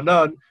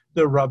Rabbanan,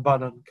 the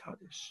Rabbanan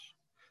Kaddish.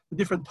 The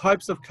different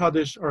types of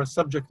Kaddish are a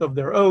subject of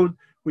their own.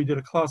 We did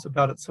a class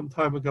about it some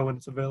time ago, and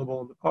it's available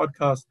on the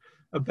podcast,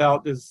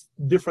 about these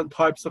different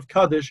types of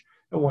Kaddish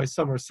and why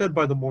some are said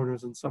by the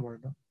mourners and some are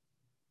not.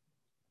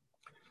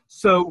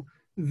 So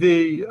but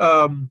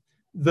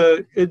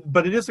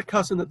it is a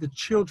custom that the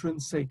children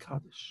say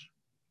Kaddish.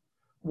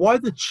 Why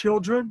the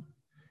children?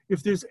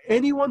 If there's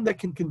anyone that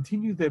can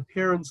continue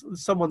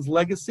someone's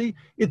legacy,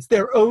 it's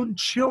their own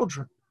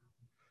children.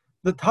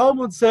 The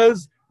Talmud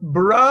says,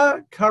 Bra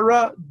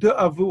kara de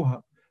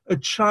avuha. A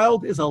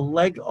child is a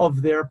leg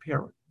of their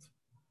parent.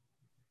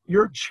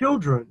 Your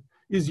children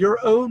is your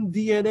own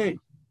DNA.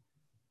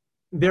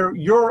 They're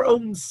your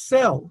own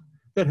cell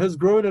that has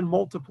grown and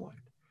multiplied.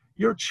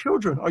 Your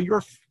children are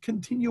your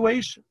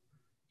continuation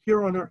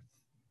here on earth.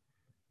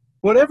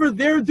 Whatever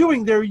they're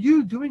doing, they're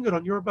you doing it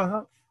on your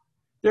behalf.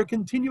 They're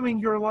continuing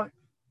your life.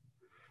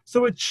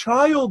 So a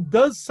child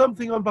does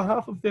something on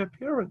behalf of their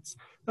parents.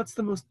 That's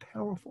the most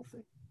powerful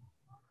thing.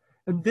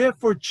 And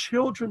therefore,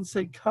 children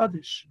say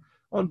Kaddish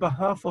on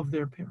behalf of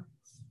their parents.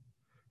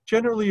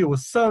 Generally, it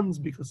was sons,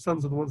 because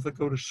sons are the ones that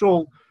go to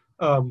shul,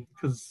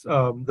 because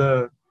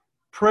the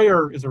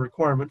prayer is a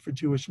requirement for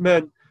Jewish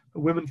men.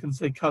 Women can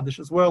say Kaddish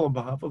as well on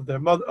behalf of their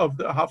mother,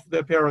 half of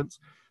their parents,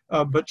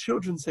 but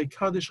children say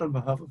Kaddish on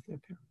behalf of their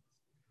parents.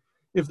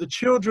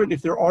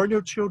 If there are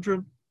no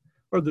children,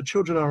 or the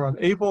children are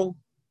unable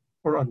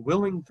or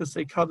unwilling to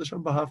say Kaddish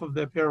on behalf of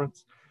their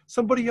parents,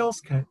 somebody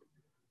else can.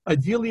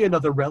 Ideally,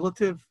 another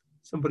relative,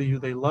 somebody who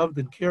they loved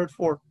and cared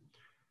for.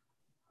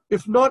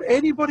 If not,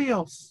 anybody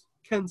else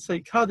can say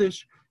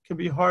Kaddish. Can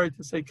be hard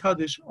to say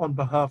Kaddish on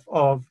behalf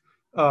of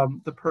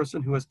the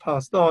person who has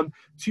passed on,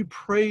 to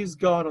praise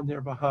God on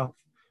their behalf.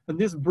 And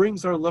this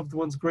brings our loved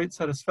ones great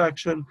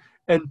satisfaction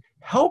and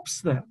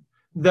helps them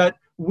that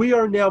we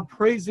are now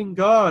praising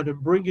God and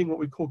bringing what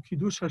we call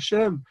Kiddush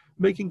Hashem,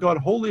 making God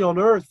holy on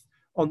earth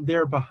on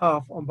their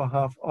behalf, on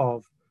behalf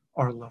of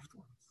our loved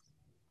ones.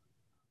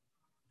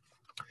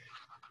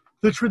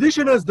 The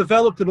tradition has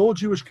developed in all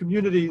Jewish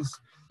communities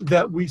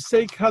that we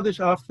say Kaddish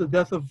after the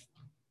death of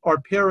our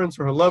parents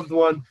or a loved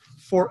one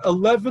for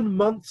 11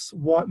 months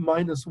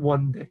minus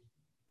 1 day.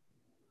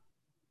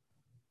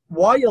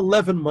 Why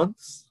 11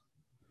 months?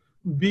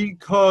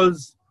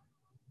 Because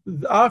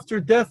after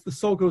death, the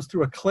soul goes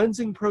through a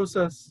cleansing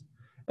process,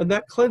 and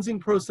that cleansing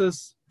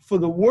process for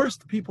the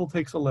worst people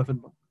takes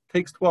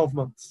 12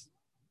 months.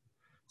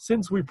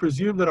 Since we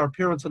presume that our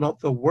parents are not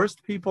the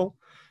worst people,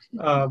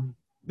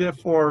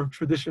 therefore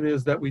tradition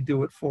is that we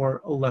do it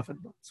for 11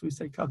 months. We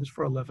say Kaddish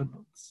for 11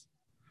 months.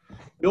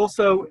 We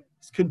also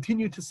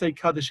continue to say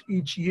Kaddish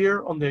each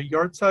year on their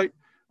yahrzeit,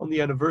 on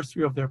the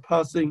anniversary of their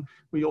passing.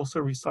 We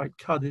also recite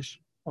Kaddish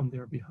on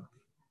their behalf.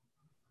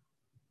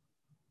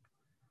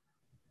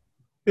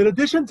 In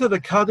addition to the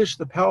Kaddish,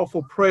 the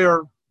powerful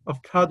prayer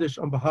of Kaddish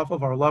on behalf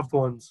of our loved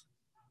ones,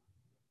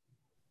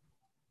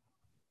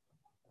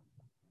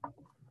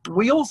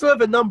 we also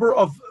have a number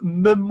of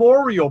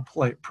memorial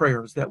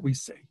prayers that we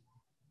say.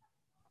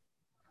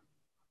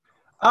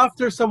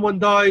 After someone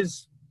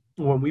dies,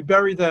 when we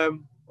bury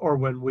them, or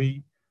when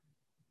we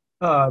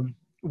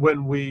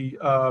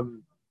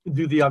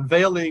do the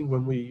unveiling,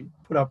 when we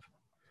put up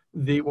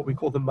what we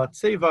call the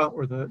matzeva,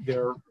 or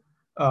their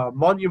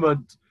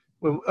monument,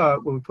 when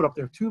we put up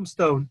their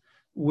tombstone,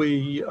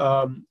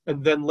 and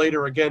then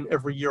later again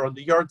every year on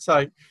the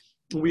yahrzeit,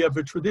 we have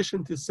a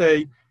tradition to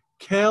say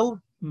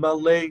Kel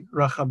Malei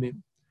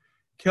Rachamim.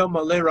 Kel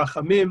Malei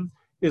Rachamim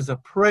is a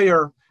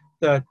prayer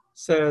that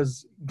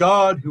says,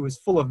 God, who is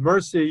full of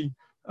mercy,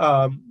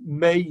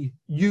 may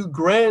you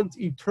grant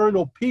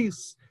eternal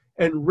peace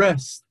and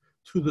rest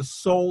to the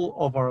soul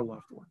of our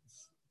loved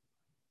ones.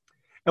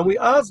 And we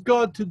ask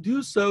God to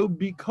do so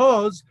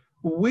because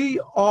we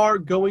are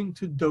going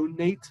to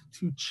donate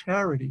to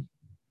charity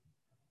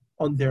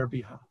on their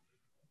behalf.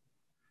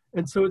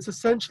 And so it's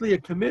essentially a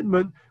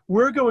commitment.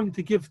 We're going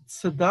to give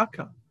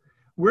tzedakah.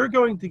 We're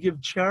going to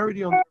give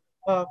charity on their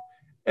behalf,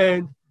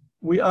 and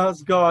we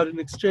ask God in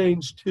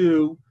exchange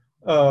to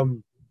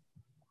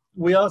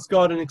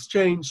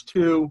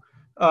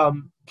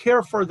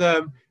care for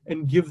them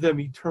and give them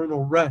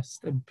eternal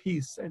rest and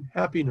peace and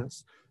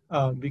happiness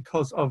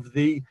because of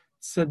the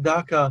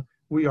tzedakah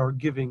we are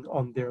giving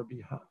on their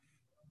behalf.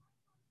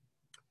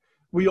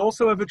 We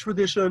also have a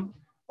tradition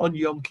on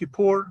Yom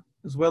Kippur,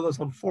 as well as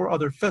on 4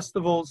 other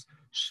festivals,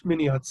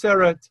 Shmini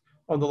Atzeret,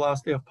 on the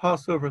last day of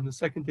Passover and the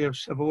second day of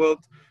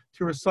Shavuot,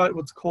 to recite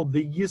what's called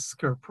the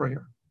Yizkor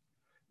prayer.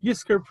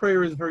 Yizkor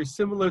prayer is very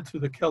similar to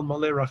the Kel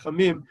Malei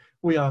Rachamim.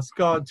 We ask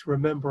God to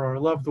remember our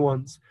loved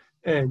ones,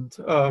 And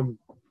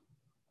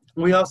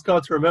we ask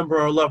God to remember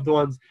our loved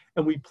ones,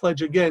 and we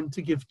pledge again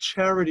to give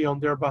charity on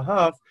their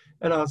behalf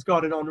and ask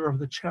God in honor of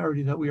the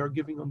charity that we are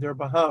giving on their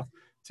behalf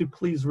to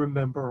please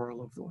remember our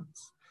loved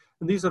ones.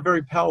 And these are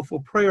very powerful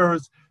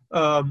prayers.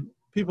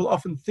 People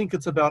often think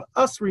it's about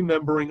us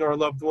remembering our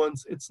loved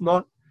ones. It's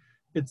not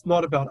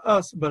about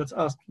us, but it's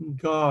asking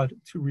God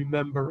to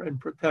remember and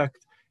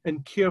protect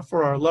and care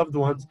for our loved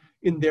ones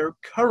in their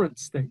current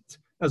state.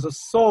 As a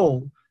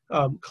soul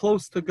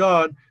close to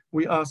God,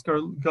 we ask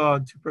our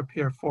God to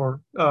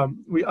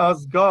we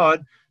ask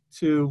God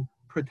to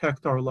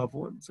protect our loved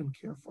ones and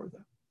care for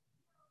them.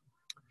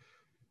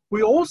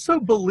 We also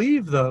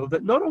believe, though,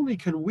 that not only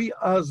can we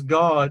ask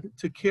God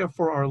to care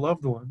for our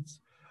loved ones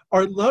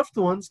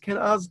can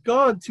ask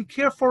God to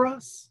care for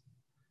us.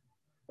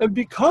 And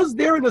because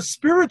they're in a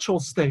spiritual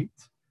state,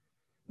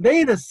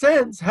 they, in a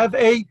sense, have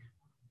a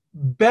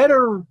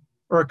better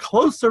or a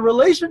closer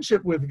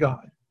relationship with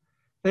God.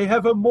 They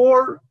have a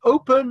more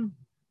open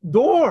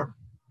door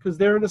because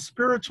they're in a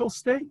spiritual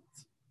state.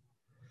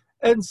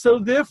 And so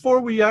therefore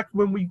we act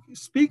when we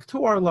speak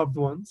to our loved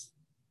ones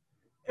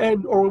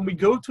or when we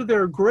go to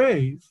their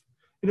grave,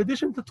 in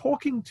addition to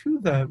talking to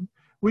them,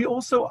 we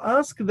also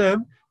ask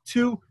them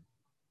to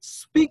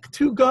speak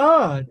to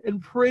God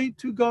and pray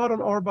to God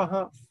on our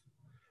behalf.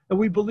 And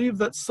we believe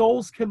that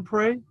souls can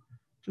pray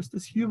just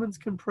as humans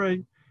can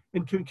pray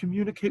and can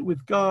communicate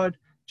with God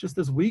just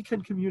as we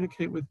can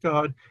communicate with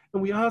God.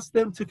 And we ask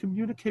them to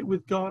communicate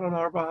with God on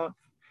our behalf.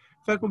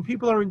 In fact, when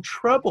people are in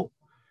trouble,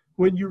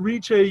 when you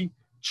reach a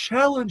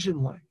challenge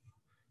in life,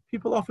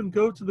 people often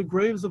go to the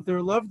graves of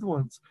their loved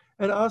ones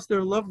and ask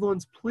their loved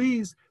ones,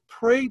 please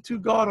pray to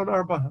God on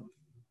our behalf.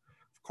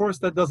 Of course,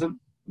 that doesn't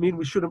mean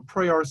we shouldn't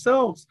pray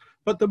ourselves,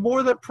 but the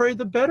more that pray,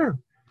 the better.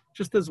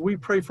 Just as we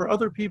pray for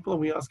other people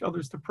and we ask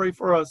others to pray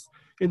for us,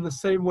 in the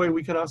same way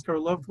we can ask our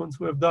loved ones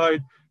who have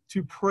died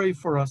to pray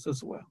for us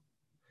as well.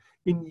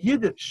 In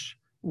Yiddish,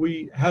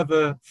 we have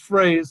a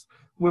phrase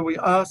where we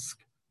ask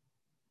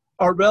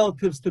our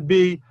relatives to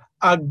be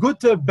a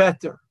gute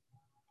better,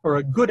 or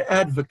a good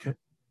advocate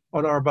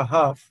on our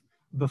behalf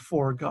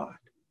before God.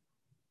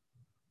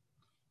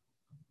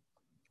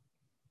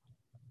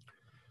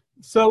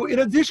 So in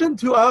addition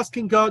to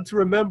asking God to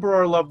remember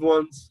our loved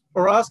ones,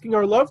 or asking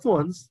our loved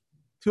ones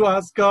to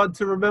ask God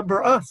to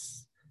remember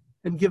us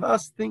and give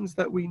us things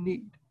that we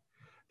need,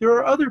 there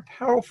are other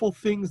powerful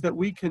things that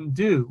we can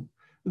do,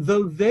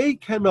 though they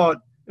cannot,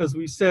 as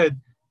we said,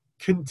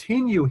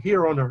 continue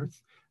here on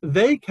earth.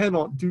 They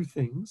cannot do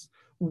things.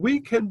 We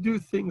can do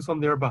things on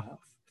their behalf.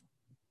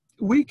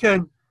 We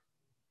can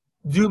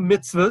do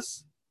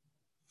mitzvahs,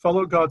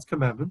 follow God's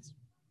commandments.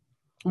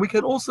 We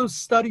can also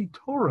study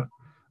Torah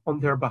on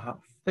their behalf.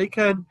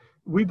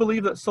 We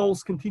believe that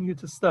souls continue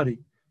to study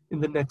in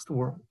the next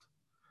world.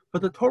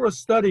 But the Torah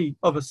study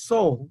of a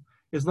soul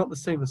is not the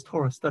same as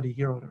Torah study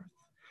here on earth.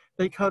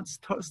 They can't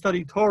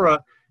study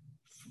Torah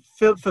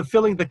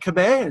fulfilling the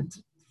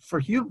command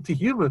to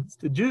humans,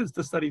 to Jews,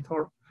 to study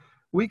Torah.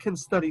 We can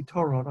study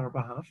Torah on our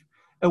behalf,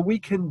 and we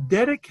can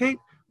dedicate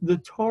the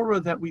Torah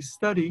that we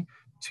study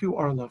to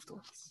our loved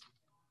ones.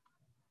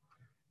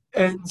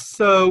 And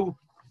so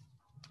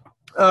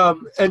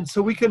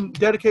we can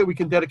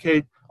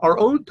dedicate our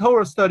own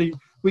Torah study.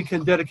 We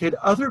can dedicate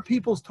other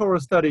people's Torah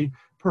study,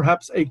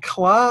 perhaps a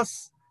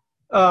class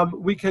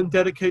we can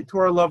dedicate to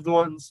our loved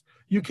ones.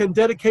 You can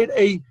dedicate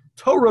a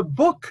Torah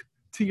book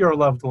to your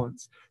loved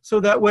ones, so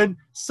that when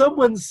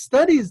someone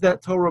studies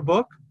that Torah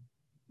book,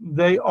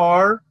 they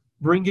are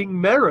bringing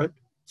merit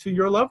to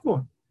your loved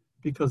one,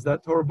 because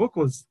that Torah book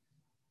was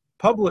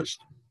published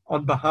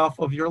on behalf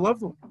of your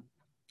loved one.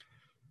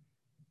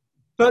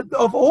 But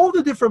of all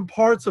the different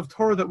parts of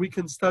Torah that we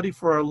can study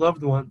for our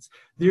loved ones,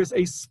 there's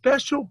a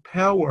special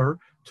power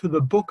to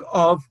the book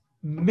of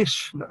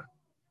Mishnah.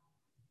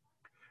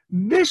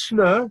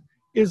 Mishnah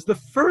is the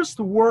first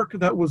work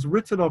that was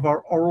written of our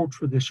oral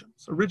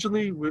traditions.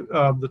 Originally,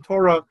 the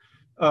Torah,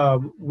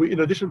 in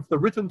addition to the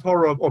written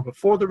Torah, or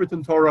before the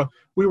written Torah,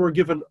 we were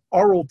given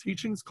oral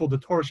teachings called the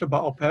Torah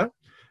Sheba'al Peh,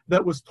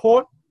 that was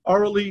taught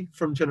orally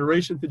from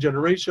generation to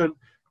generation.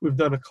 We've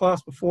done a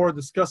class before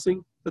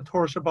discussing the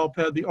Torah Sheba'al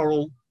Peh, the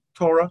oral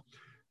Torah.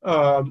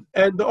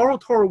 And the oral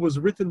Torah was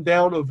written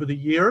down over the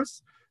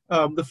years.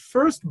 The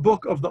first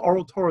book of the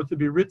oral Torah to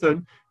be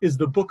written is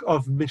the book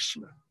of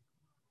Mishnah.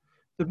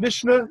 The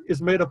Mishnah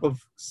is made up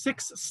of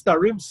 6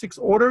 starim, 6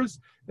 orders,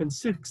 and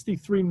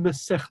 63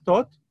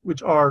 mesechtot,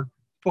 which are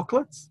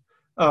booklets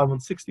on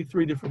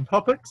 63 different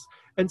topics,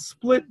 and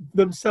split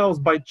themselves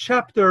by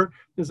chapter.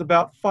 There's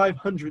about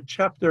 500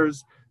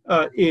 chapters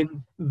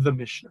in the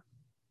Mishnah.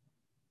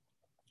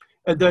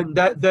 And then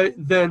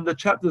the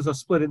chapters are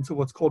split into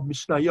what's called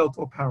Mishnayot,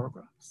 or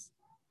paragraphs.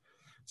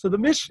 So the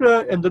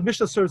Mishnah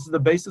serves as the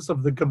basis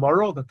of the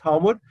Gemara. The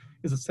Talmud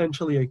is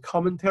essentially a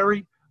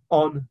commentary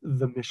on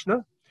the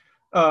Mishnah.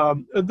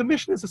 The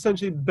Mishnah is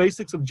essentially the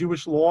basics of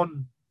Jewish law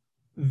on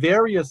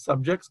various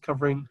subjects,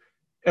 covering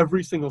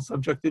every single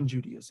subject in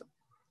Judaism.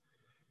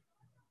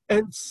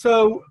 And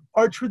so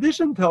our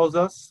tradition tells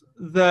us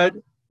that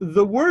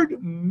the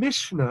word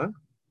Mishnah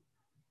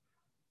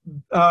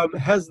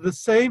has the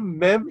same,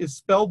 mem is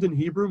spelled in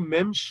Hebrew,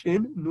 mem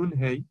shin nun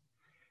hey,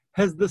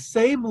 has the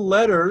same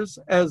letters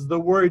as the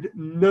word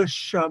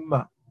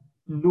neshama,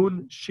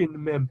 nun shin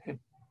mem hey.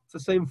 It's the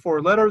same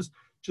 4 letters,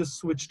 just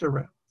switched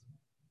around.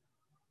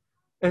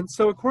 And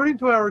so according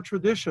to our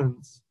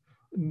traditions,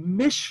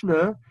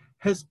 Mishnah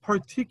has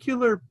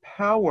particular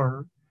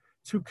power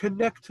to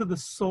connect to the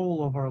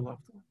soul of our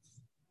loved ones.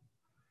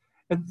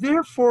 And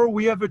therefore,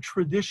 we have a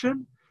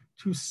tradition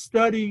to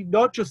study,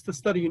 not just to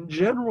study in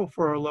general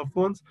for our loved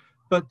ones,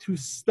 but to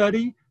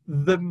study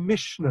the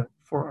Mishnah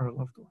for our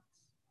loved ones.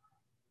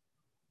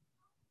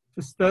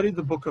 To study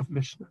the book of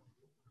Mishnah.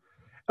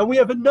 And we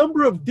have a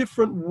number of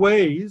different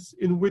ways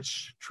in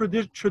which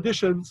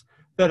traditions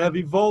that have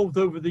evolved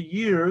over the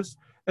years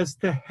as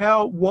to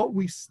what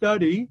we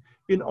study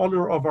in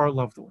honor of our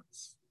loved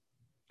ones.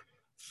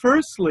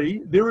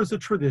 Firstly, there is a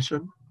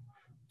tradition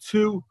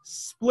to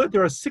split.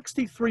 There are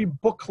 63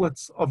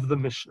 booklets of the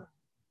Mishnah.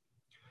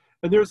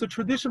 And there's a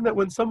tradition that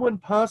when someone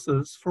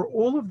passes, for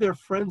all of their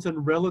friends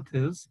and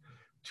relatives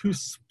to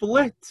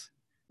split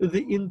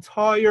the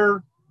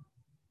entire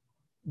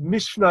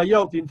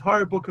Mishnayot, the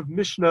entire book of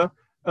Mishnah,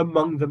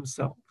 among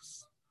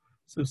themselves.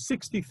 So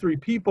 63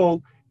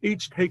 people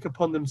each take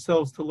upon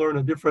themselves to learn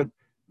a different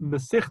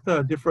Mesichta,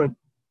 a different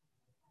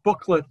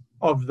booklet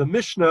of the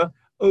Mishnah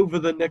over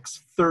the next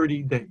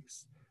 30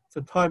 days. It's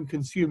a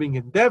time-consuming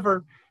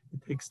endeavor.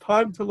 It takes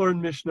time to learn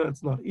Mishnah.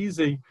 It's not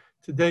easy.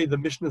 Today, the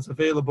Mishnah is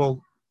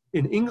available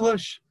in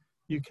English.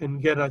 You can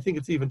get, I think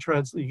it's even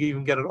translated, you can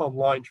even get it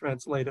online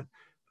translated.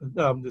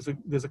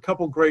 There's a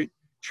couple great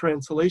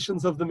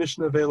translations of the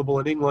Mishnah available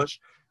in English.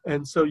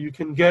 And so you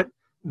can get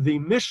the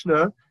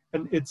Mishnah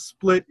and it's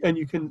split, and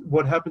you can,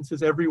 what happens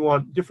is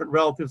everyone, different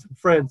relatives and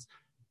friends,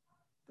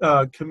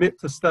 commit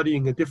to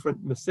studying a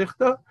different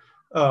Mesichta.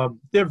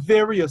 There are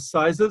various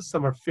sizes.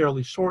 Some are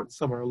fairly short,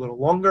 some are a little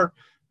longer.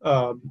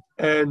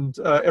 And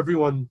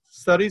everyone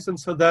studies, and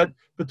so that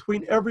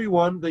between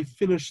everyone, they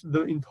finish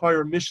the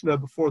entire Mishnah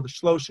before the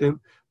Shloshim,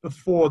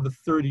 before the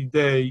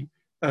 30-day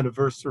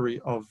anniversary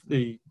of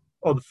the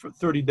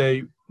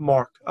 30-day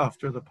mark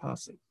after the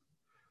passing.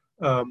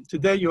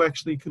 Today, you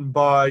actually can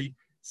buy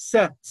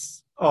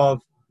sets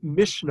of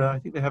Mishnah, I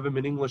think they have them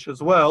in English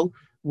as well,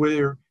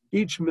 where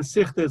each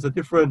Mesichta is a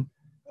different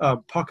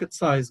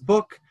pocket-sized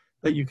book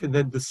that you can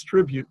then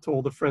distribute to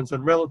all the friends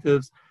and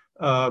relatives.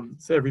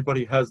 So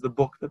everybody has the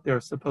book that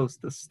they're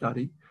supposed to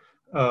study.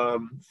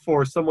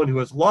 For someone who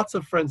has lots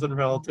of friends and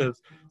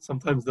relatives,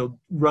 sometimes they'll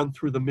run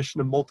through the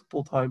Mishnah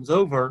multiple times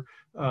over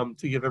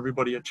to give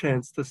everybody a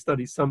chance to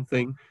study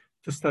something,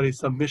 to study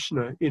some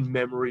Mishnah in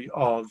memory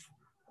of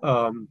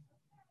the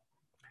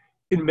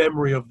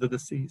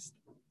deceased.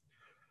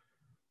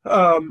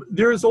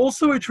 There is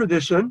also a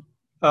tradition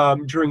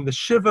during the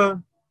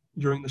Shiva,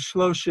 during the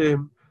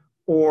Shloshim,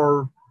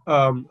 or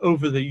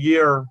over the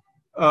year,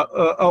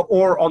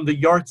 or on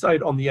the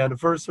Yartzeit, on the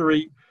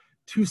anniversary,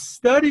 to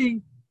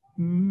study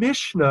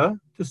Mishnah,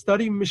 to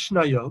study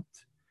Mishnayot,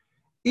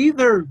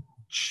 either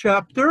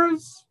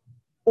chapters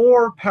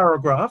or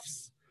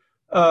paragraphs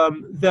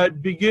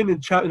that begin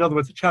in other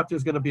words, a chapter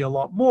is going to be a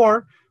lot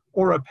more,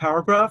 or a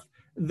paragraph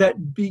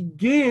that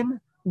begin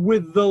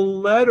with the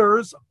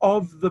letters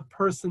of the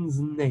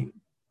person's name.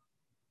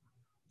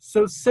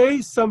 So say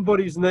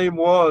somebody's name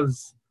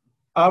was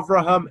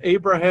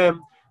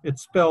Abraham,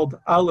 it's spelled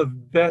Aleph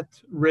Bet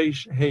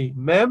Resh Hey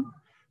Mem.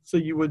 So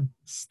you would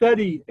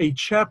study a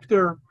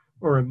chapter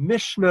or a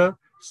Mishnah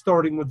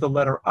starting with the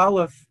letter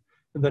Aleph,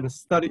 and then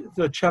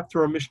a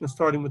chapter or Mishnah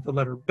starting with the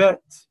letter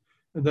Bet,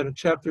 and then a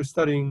chapter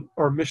studying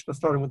or Mishnah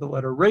starting with the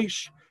letter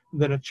Resh, and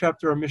then a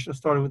chapter or Mishnah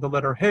starting with the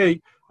letter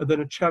Hey, and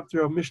then a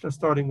chapter or Mishnah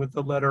starting with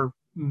the letter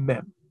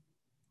Mem.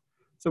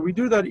 So we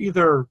do that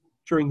either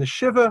during the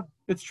Shiva,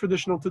 it's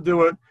traditional to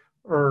do it,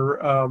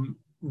 or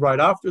right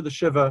after the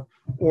Shiva,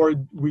 or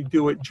we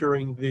do it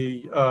during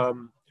the,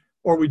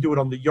 or we do it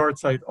on the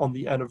Yartzeit, on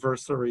the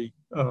anniversary.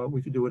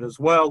 We could do it as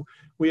well.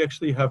 We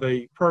actually have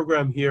a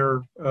program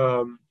here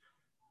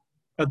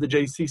at the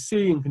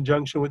JCC in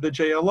conjunction with the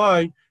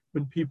JLI,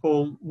 when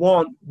people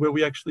want, where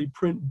we actually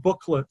print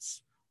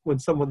booklets. When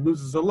someone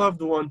loses a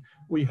loved one,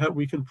 we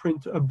can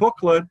print a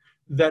booklet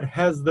that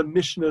has the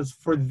Mishnahs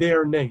for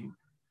their name.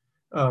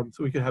 So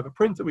we can have it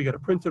printed. We get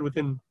it printed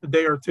within a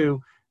day or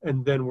two,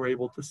 and then we're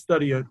able to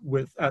study it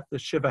at the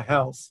Shiva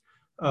house.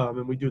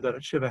 And we do that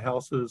at Shiva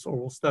houses, or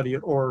we'll study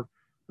it, or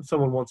if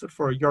someone wants it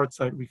for a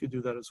Yartzeit, we could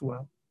do that as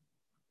well.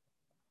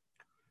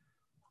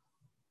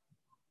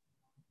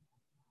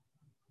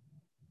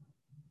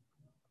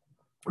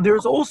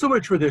 There's also a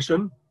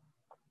tradition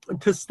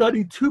to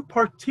study two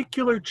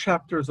particular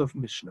chapters of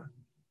Mishnah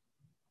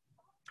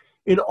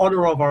in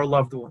honor of our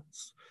loved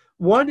ones.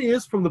 One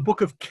is from the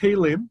book of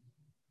Kelim.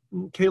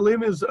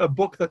 Kelim is a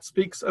book that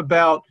speaks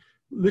about,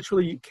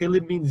 literally,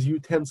 Kelim means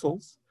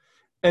utensils,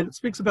 and it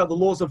speaks about the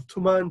laws of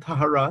Tumah and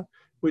Tahara,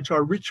 which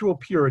are ritual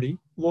purity,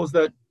 laws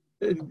that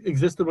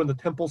existed when the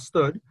temple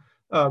stood,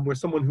 where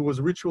someone who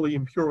was ritually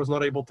impure was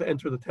not able to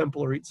enter the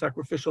temple or eat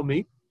sacrificial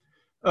meat.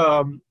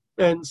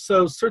 And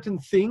so certain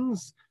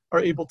things are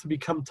able to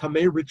become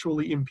tameh,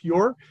 ritually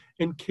impure,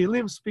 and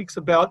Kelim speaks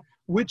about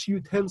which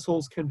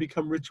utensils can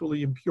become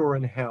ritually impure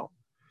and how.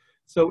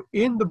 So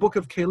in the book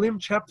of Kelim,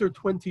 chapter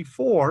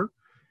 24,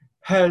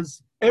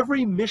 has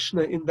every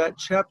Mishnah in that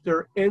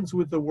chapter ends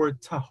with the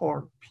word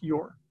tahar,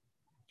 pure.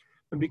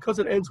 And because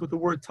it ends with the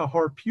word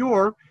tahar,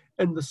 pure,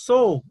 and the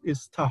soul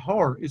is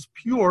tahar, is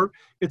pure,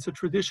 it's a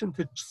tradition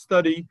to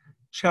study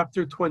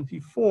chapter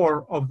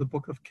 24 of the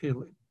book of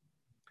Kelim.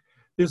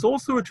 There's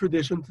also a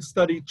tradition to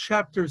study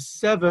chapter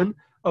 7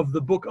 of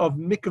the book of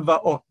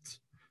Mikvaot.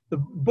 The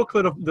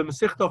booklet of the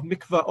Masechta of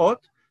Mikvaot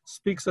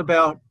speaks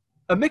about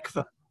a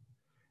mikveh.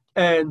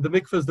 And the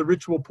mikveh is the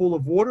ritual pool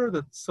of water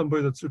that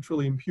somebody that's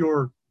ritually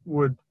impure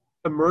would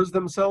immerse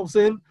themselves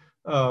in.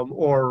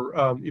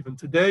 Or even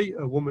today,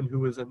 a woman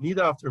who is a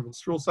nida after a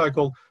menstrual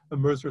cycle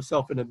immerses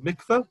herself in a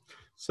mikveh.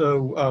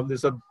 So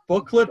there's a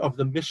booklet of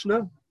the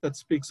Mishnah that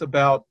speaks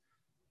about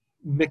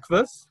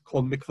mikvahs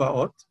called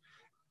Mikvaot.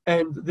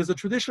 And there's a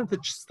tradition to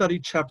study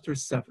chapter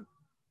 7.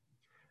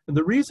 And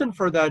the reason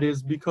for that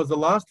is because the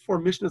last 4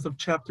 Mishnahs of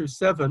chapter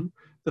 7,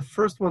 the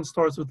first one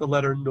starts with the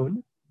letter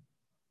Nun.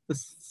 The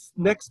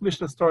next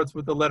Mishnah starts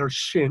with the letter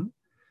Shin.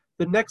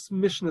 The next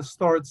Mishnah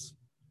starts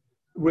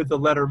with the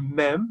letter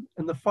Mem.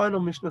 And the final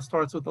Mishnah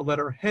starts with the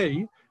letter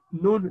Hey.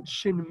 Nun,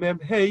 Shin, Mem,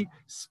 Hey,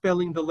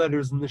 spelling the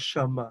letters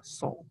Neshama,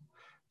 soul.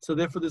 So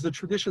therefore there's a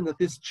tradition that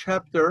this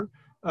chapter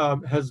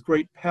has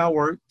great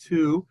power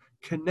to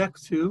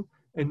connect to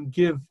and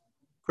give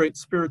great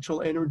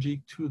spiritual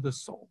energy to the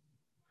soul.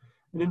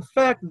 And in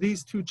fact,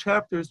 these 2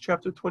 chapters,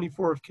 chapter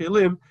 24 of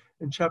Kelim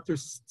and chapter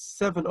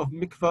 7 of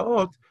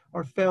Mikvaot,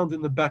 are found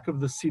in the back of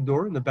the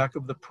Siddur, in the back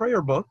of the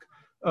prayer book.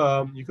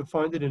 You can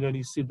find it in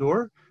any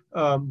Siddur,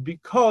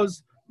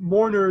 because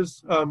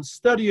mourners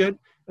study it,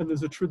 and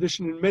there's a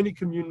tradition in many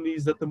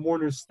communities that the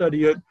mourners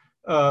study it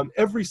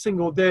every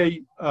single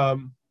day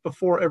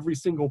before every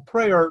single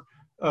prayer.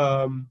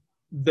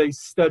 They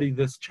study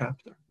this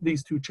chapter,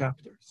 these 2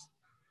 chapters.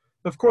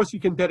 Of course, you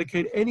can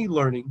dedicate any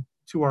learning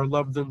to our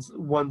loved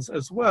ones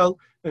as well,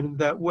 and in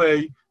that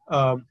way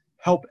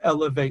help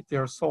elevate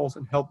their souls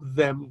and help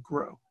them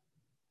grow.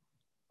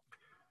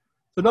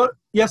 So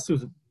yes,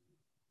 Susan?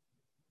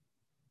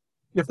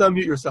 You have to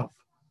unmute yourself.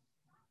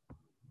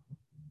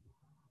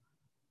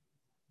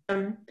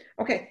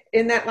 Okay,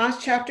 in that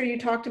last chapter you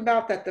talked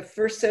about that the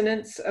first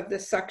sentence of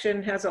this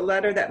section has a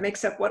letter that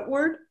makes up what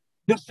word?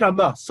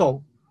 Neshama,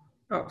 soul.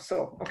 Oh,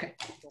 soul, okay,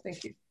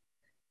 thank you.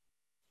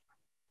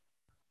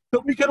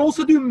 But we can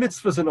also do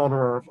mitzvahs in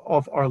honor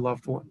of our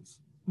loved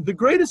ones. The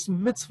greatest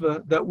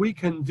mitzvah that we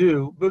can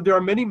do, but there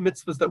are many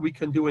mitzvahs that we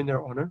can do in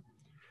their honor,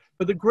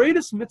 but the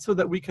greatest mitzvah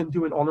that we can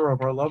do in honor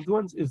of our loved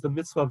ones is the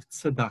mitzvah of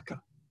tzedakah.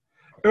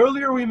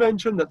 Earlier we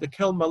mentioned that the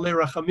Kel Malei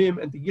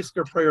Rachamim and the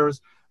Yizkor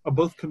prayers are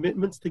both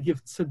commitments to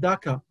give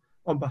tzedakah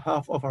on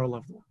behalf of our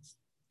loved ones.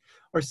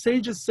 Our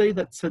sages say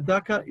that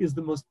tzedakah is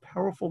the most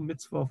powerful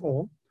mitzvah of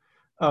all.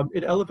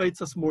 It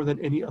elevates us more than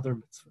any other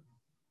mitzvah.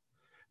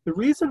 The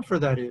reason for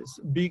that is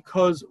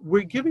because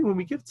when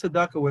we give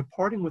tzedakah, we're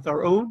parting with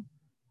our own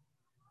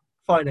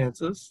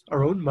finances,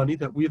 our own money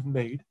that we've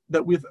made,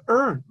 that we've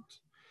earned,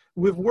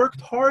 we've worked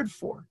hard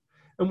for,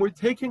 and we're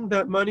taking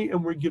that money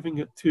and we're giving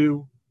it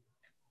to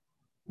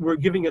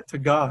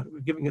God, we're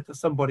giving it to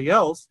somebody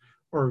else,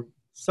 or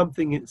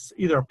something, it's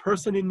either a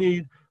person in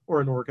need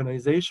or an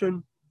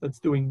organization that's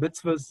doing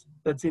mitzvahs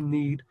that's in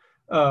need,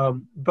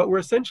 but we're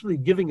essentially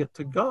giving it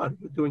to God,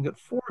 we're doing it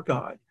for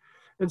God.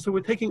 And so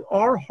we're taking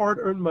our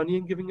hard-earned money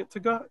and giving it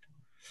to God.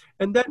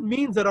 And that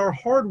means that our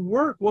hard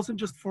work wasn't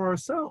just for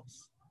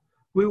ourselves.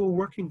 We were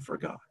working for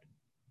God.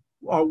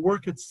 Our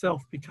work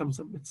itself becomes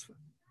a mitzvah.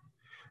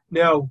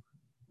 Now,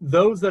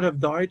 those that have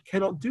died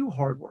cannot do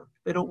hard work.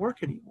 They don't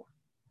work anymore.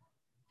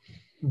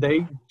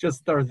 They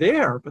just are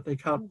there, but they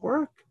can't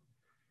work.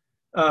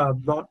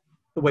 Not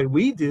the way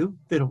we do.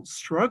 They don't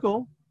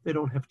struggle. They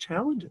don't have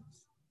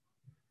challenges.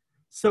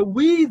 So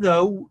we,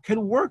 though,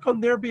 can work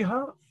on their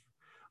behalf.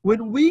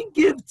 When we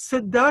give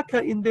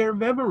tzedakah in their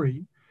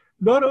memory,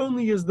 not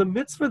only is the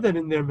mitzvah then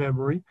in their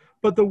memory,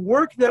 but the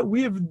work that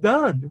we have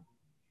done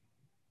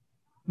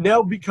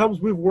now becomes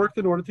we've worked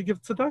in order to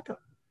give tzedakah.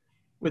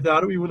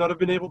 Without it, we would not have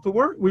been able to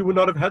work. We would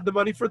not have had the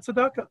money for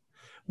tzedakah.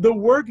 The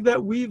work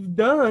that we've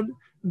done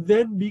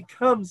then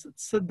becomes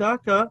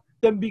tzedakah,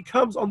 then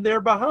becomes on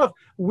their behalf.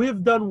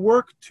 We've done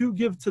work to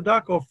give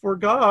tzedakah for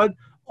God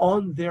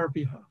on their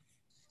behalf.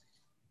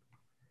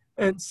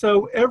 And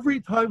so every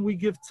time we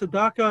give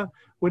tzedakah,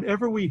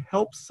 whenever we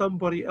help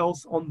somebody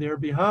else on their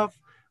behalf,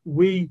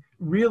 we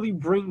really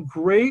bring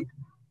great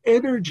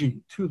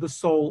energy to the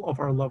soul of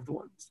our loved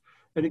ones.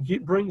 And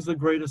it brings the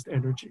greatest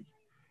energy.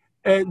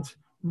 And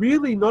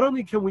really, not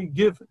only can we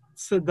give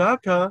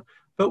tzedakah,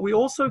 but we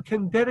also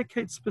can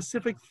dedicate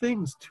specific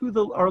things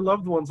to our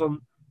loved ones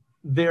on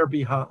their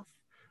behalf.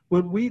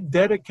 When we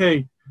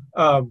dedicate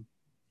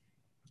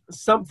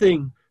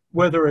something,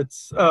 whether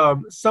it's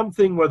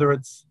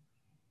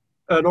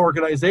an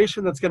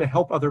organization that's going to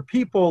help other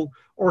people,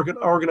 or an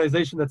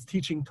organization that's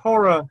teaching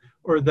Torah,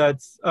 or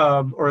that's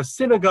or a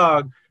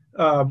synagogue,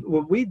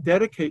 when we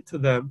dedicate to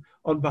them,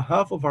 on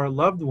behalf of our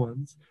loved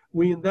ones,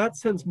 we in that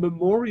sense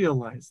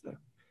memorialize them.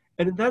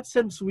 And in that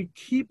sense, we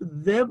keep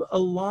them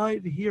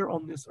alive here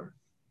on this earth.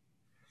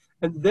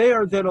 And they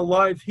are then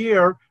alive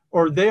here,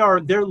 or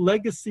their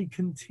legacy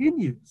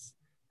continues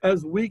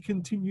as we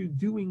continue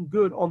doing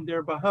good on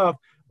their behalf.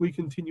 We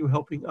continue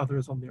helping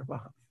others on their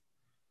behalf.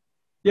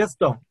 Yes,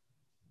 Don.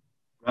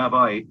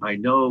 Rabbi, I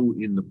know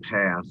in the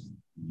past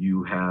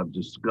you have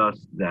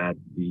discussed that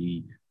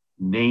the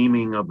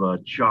naming of a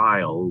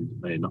child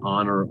in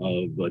honor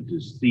of a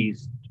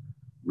deceased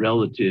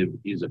relative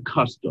is a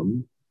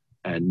custom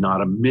and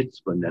not a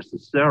mitzvah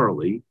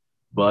necessarily.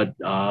 But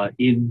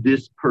in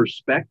this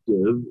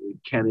perspective,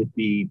 can it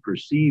be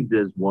perceived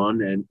as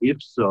one? And if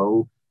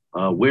so,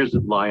 where does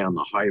it lie on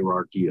the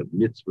hierarchy of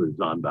mitzvahs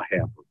on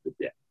behalf of the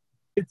dead?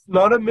 It's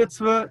not a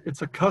mitzvah,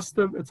 it's a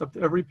custom. It's up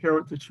to every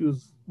parent to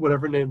choose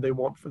whatever name they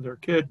want for their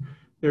kid.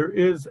 There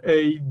is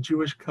a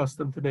Jewish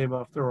custom to name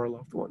after our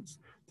loved ones,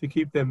 to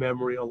keep their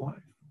memory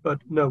alive. But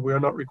no, we are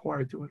not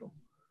required to at all.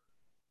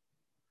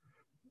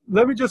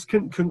 Let me just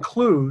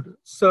conclude.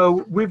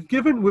 So we've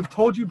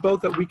told you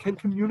both that we can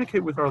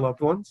communicate with our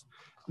loved ones.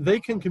 They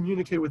can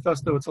communicate with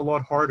us, though it's a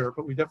lot harder,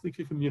 but we definitely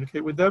can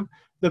communicate with them.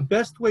 The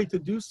best way to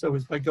do so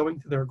is by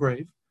going to their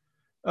grave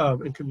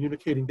and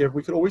communicating there.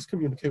 We can always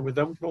communicate with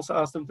them. We can also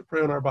ask them to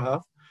pray on our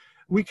behalf.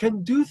 We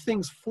can do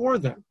things for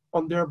them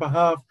on their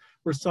behalf,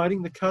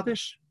 reciting the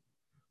Kaddish.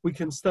 We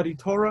can study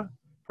Torah,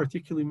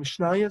 particularly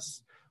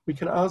Mishnayos. We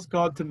can ask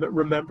God to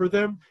remember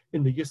them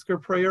in the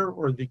Yizkor prayer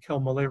or the Kel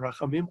Malei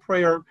Rachamim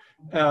prayer,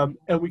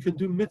 and we can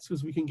do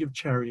mitzvahs. We can give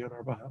charity on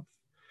our behalf.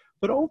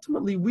 But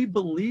ultimately, we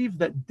believe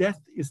that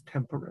death is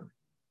temporary.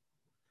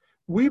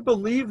 We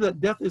believe that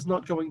death is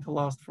not going to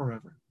last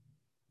forever.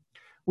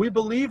 We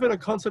believe in a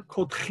concept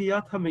called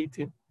Chiyat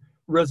HaMeitim,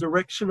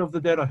 resurrection of the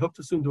dead. I hope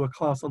to soon do a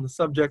class on the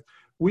subject.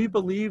 We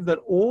believe that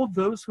all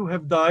those who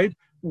have died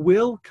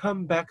will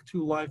come back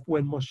to life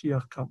when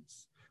Mashiach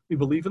comes. We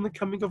believe in the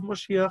coming of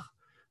Mashiach.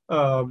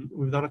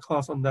 We've done a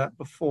class on that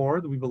before.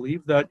 We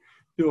believe that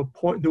there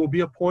will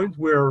be a point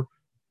where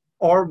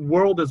our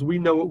world as we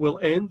know it will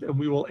end, and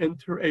we will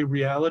enter a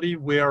reality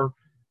where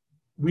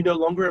we no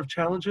longer have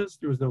challenges.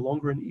 There is no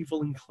longer an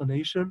evil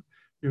inclination.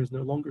 There is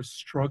no longer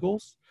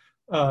struggles.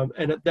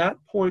 And at that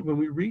point, when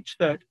we reach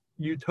that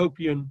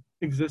utopian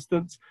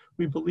existence,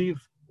 we believe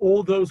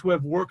all those who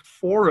have worked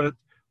for it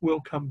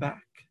will come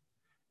back.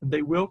 And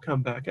they will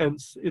come back. And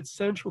it's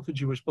central to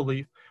Jewish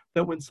belief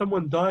that when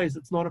someone dies,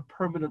 it's not a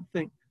permanent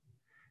thing.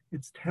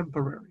 It's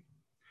temporary.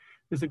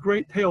 There's a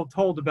great tale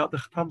told about the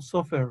Chatam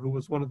Sofer, who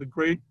was one of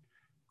the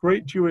one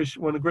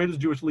of the greatest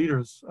Jewish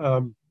leaders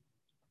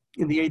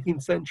in the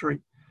 18th century,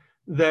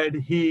 that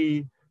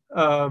he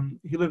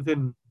lived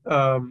in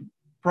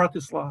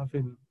Bratislav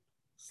in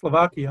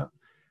Slovakia,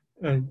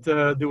 and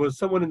there was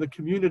someone in the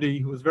community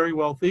who was very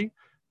wealthy,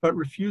 but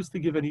refused to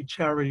give any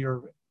charity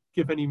or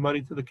give any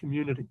money to the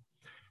community.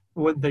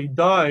 When they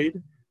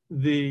died,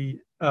 the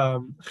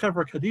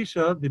Chevra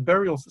Kadisha, the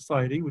burial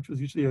society, which was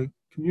usually a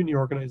community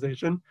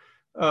organization,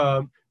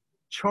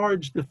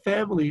 charged the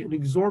family an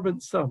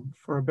exorbitant sum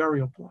for a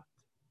burial plot.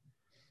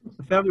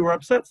 The family were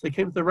upset, so they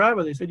came to the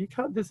rabbi. They said, "You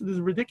can't. This is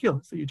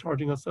ridiculous. That you're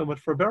charging us so much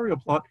for a burial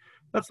plot.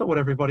 That's not what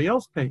everybody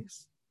else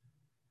pays."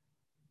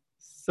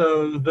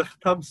 So the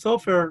Chatam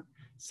Sofer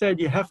said,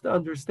 "You have to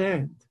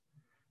understand.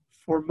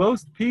 For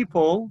most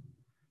people,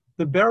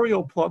 the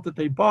burial plot that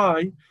they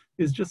buy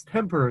is just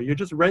temporary. You're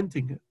just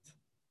renting it.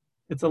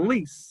 It's a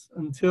lease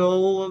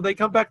until they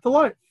come back to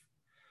life.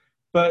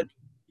 But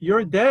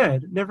your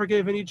dad never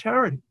gave any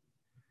charity.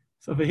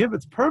 So for him,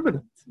 it's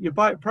permanent. You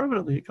buy it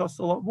permanently, it costs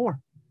a lot more."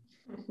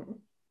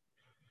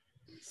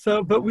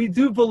 So, but we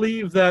do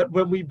believe that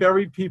when we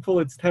bury people,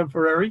 it's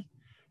temporary.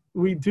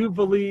 We do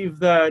believe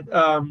that,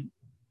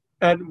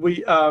 and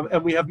we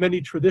have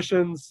many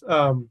traditions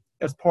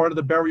as part of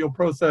the burial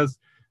process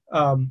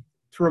to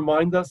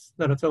remind us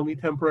that it's only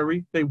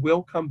temporary. They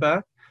will come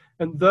back.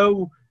 And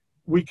though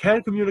we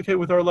can communicate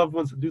with our loved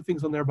ones and do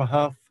things on their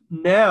behalf,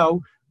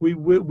 now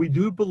we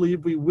do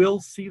believe we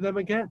will see them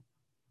again,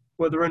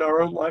 whether in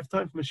our own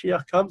lifetime, if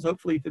Mashiach comes,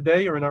 hopefully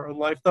today, or in our own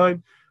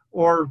lifetime,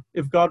 or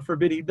if God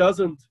forbid he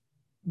doesn't,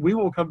 we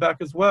will come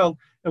back as well,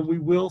 and we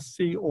will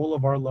see all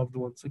of our loved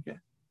ones again.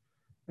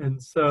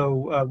 And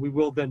so we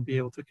will then be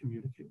able to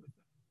communicate with them.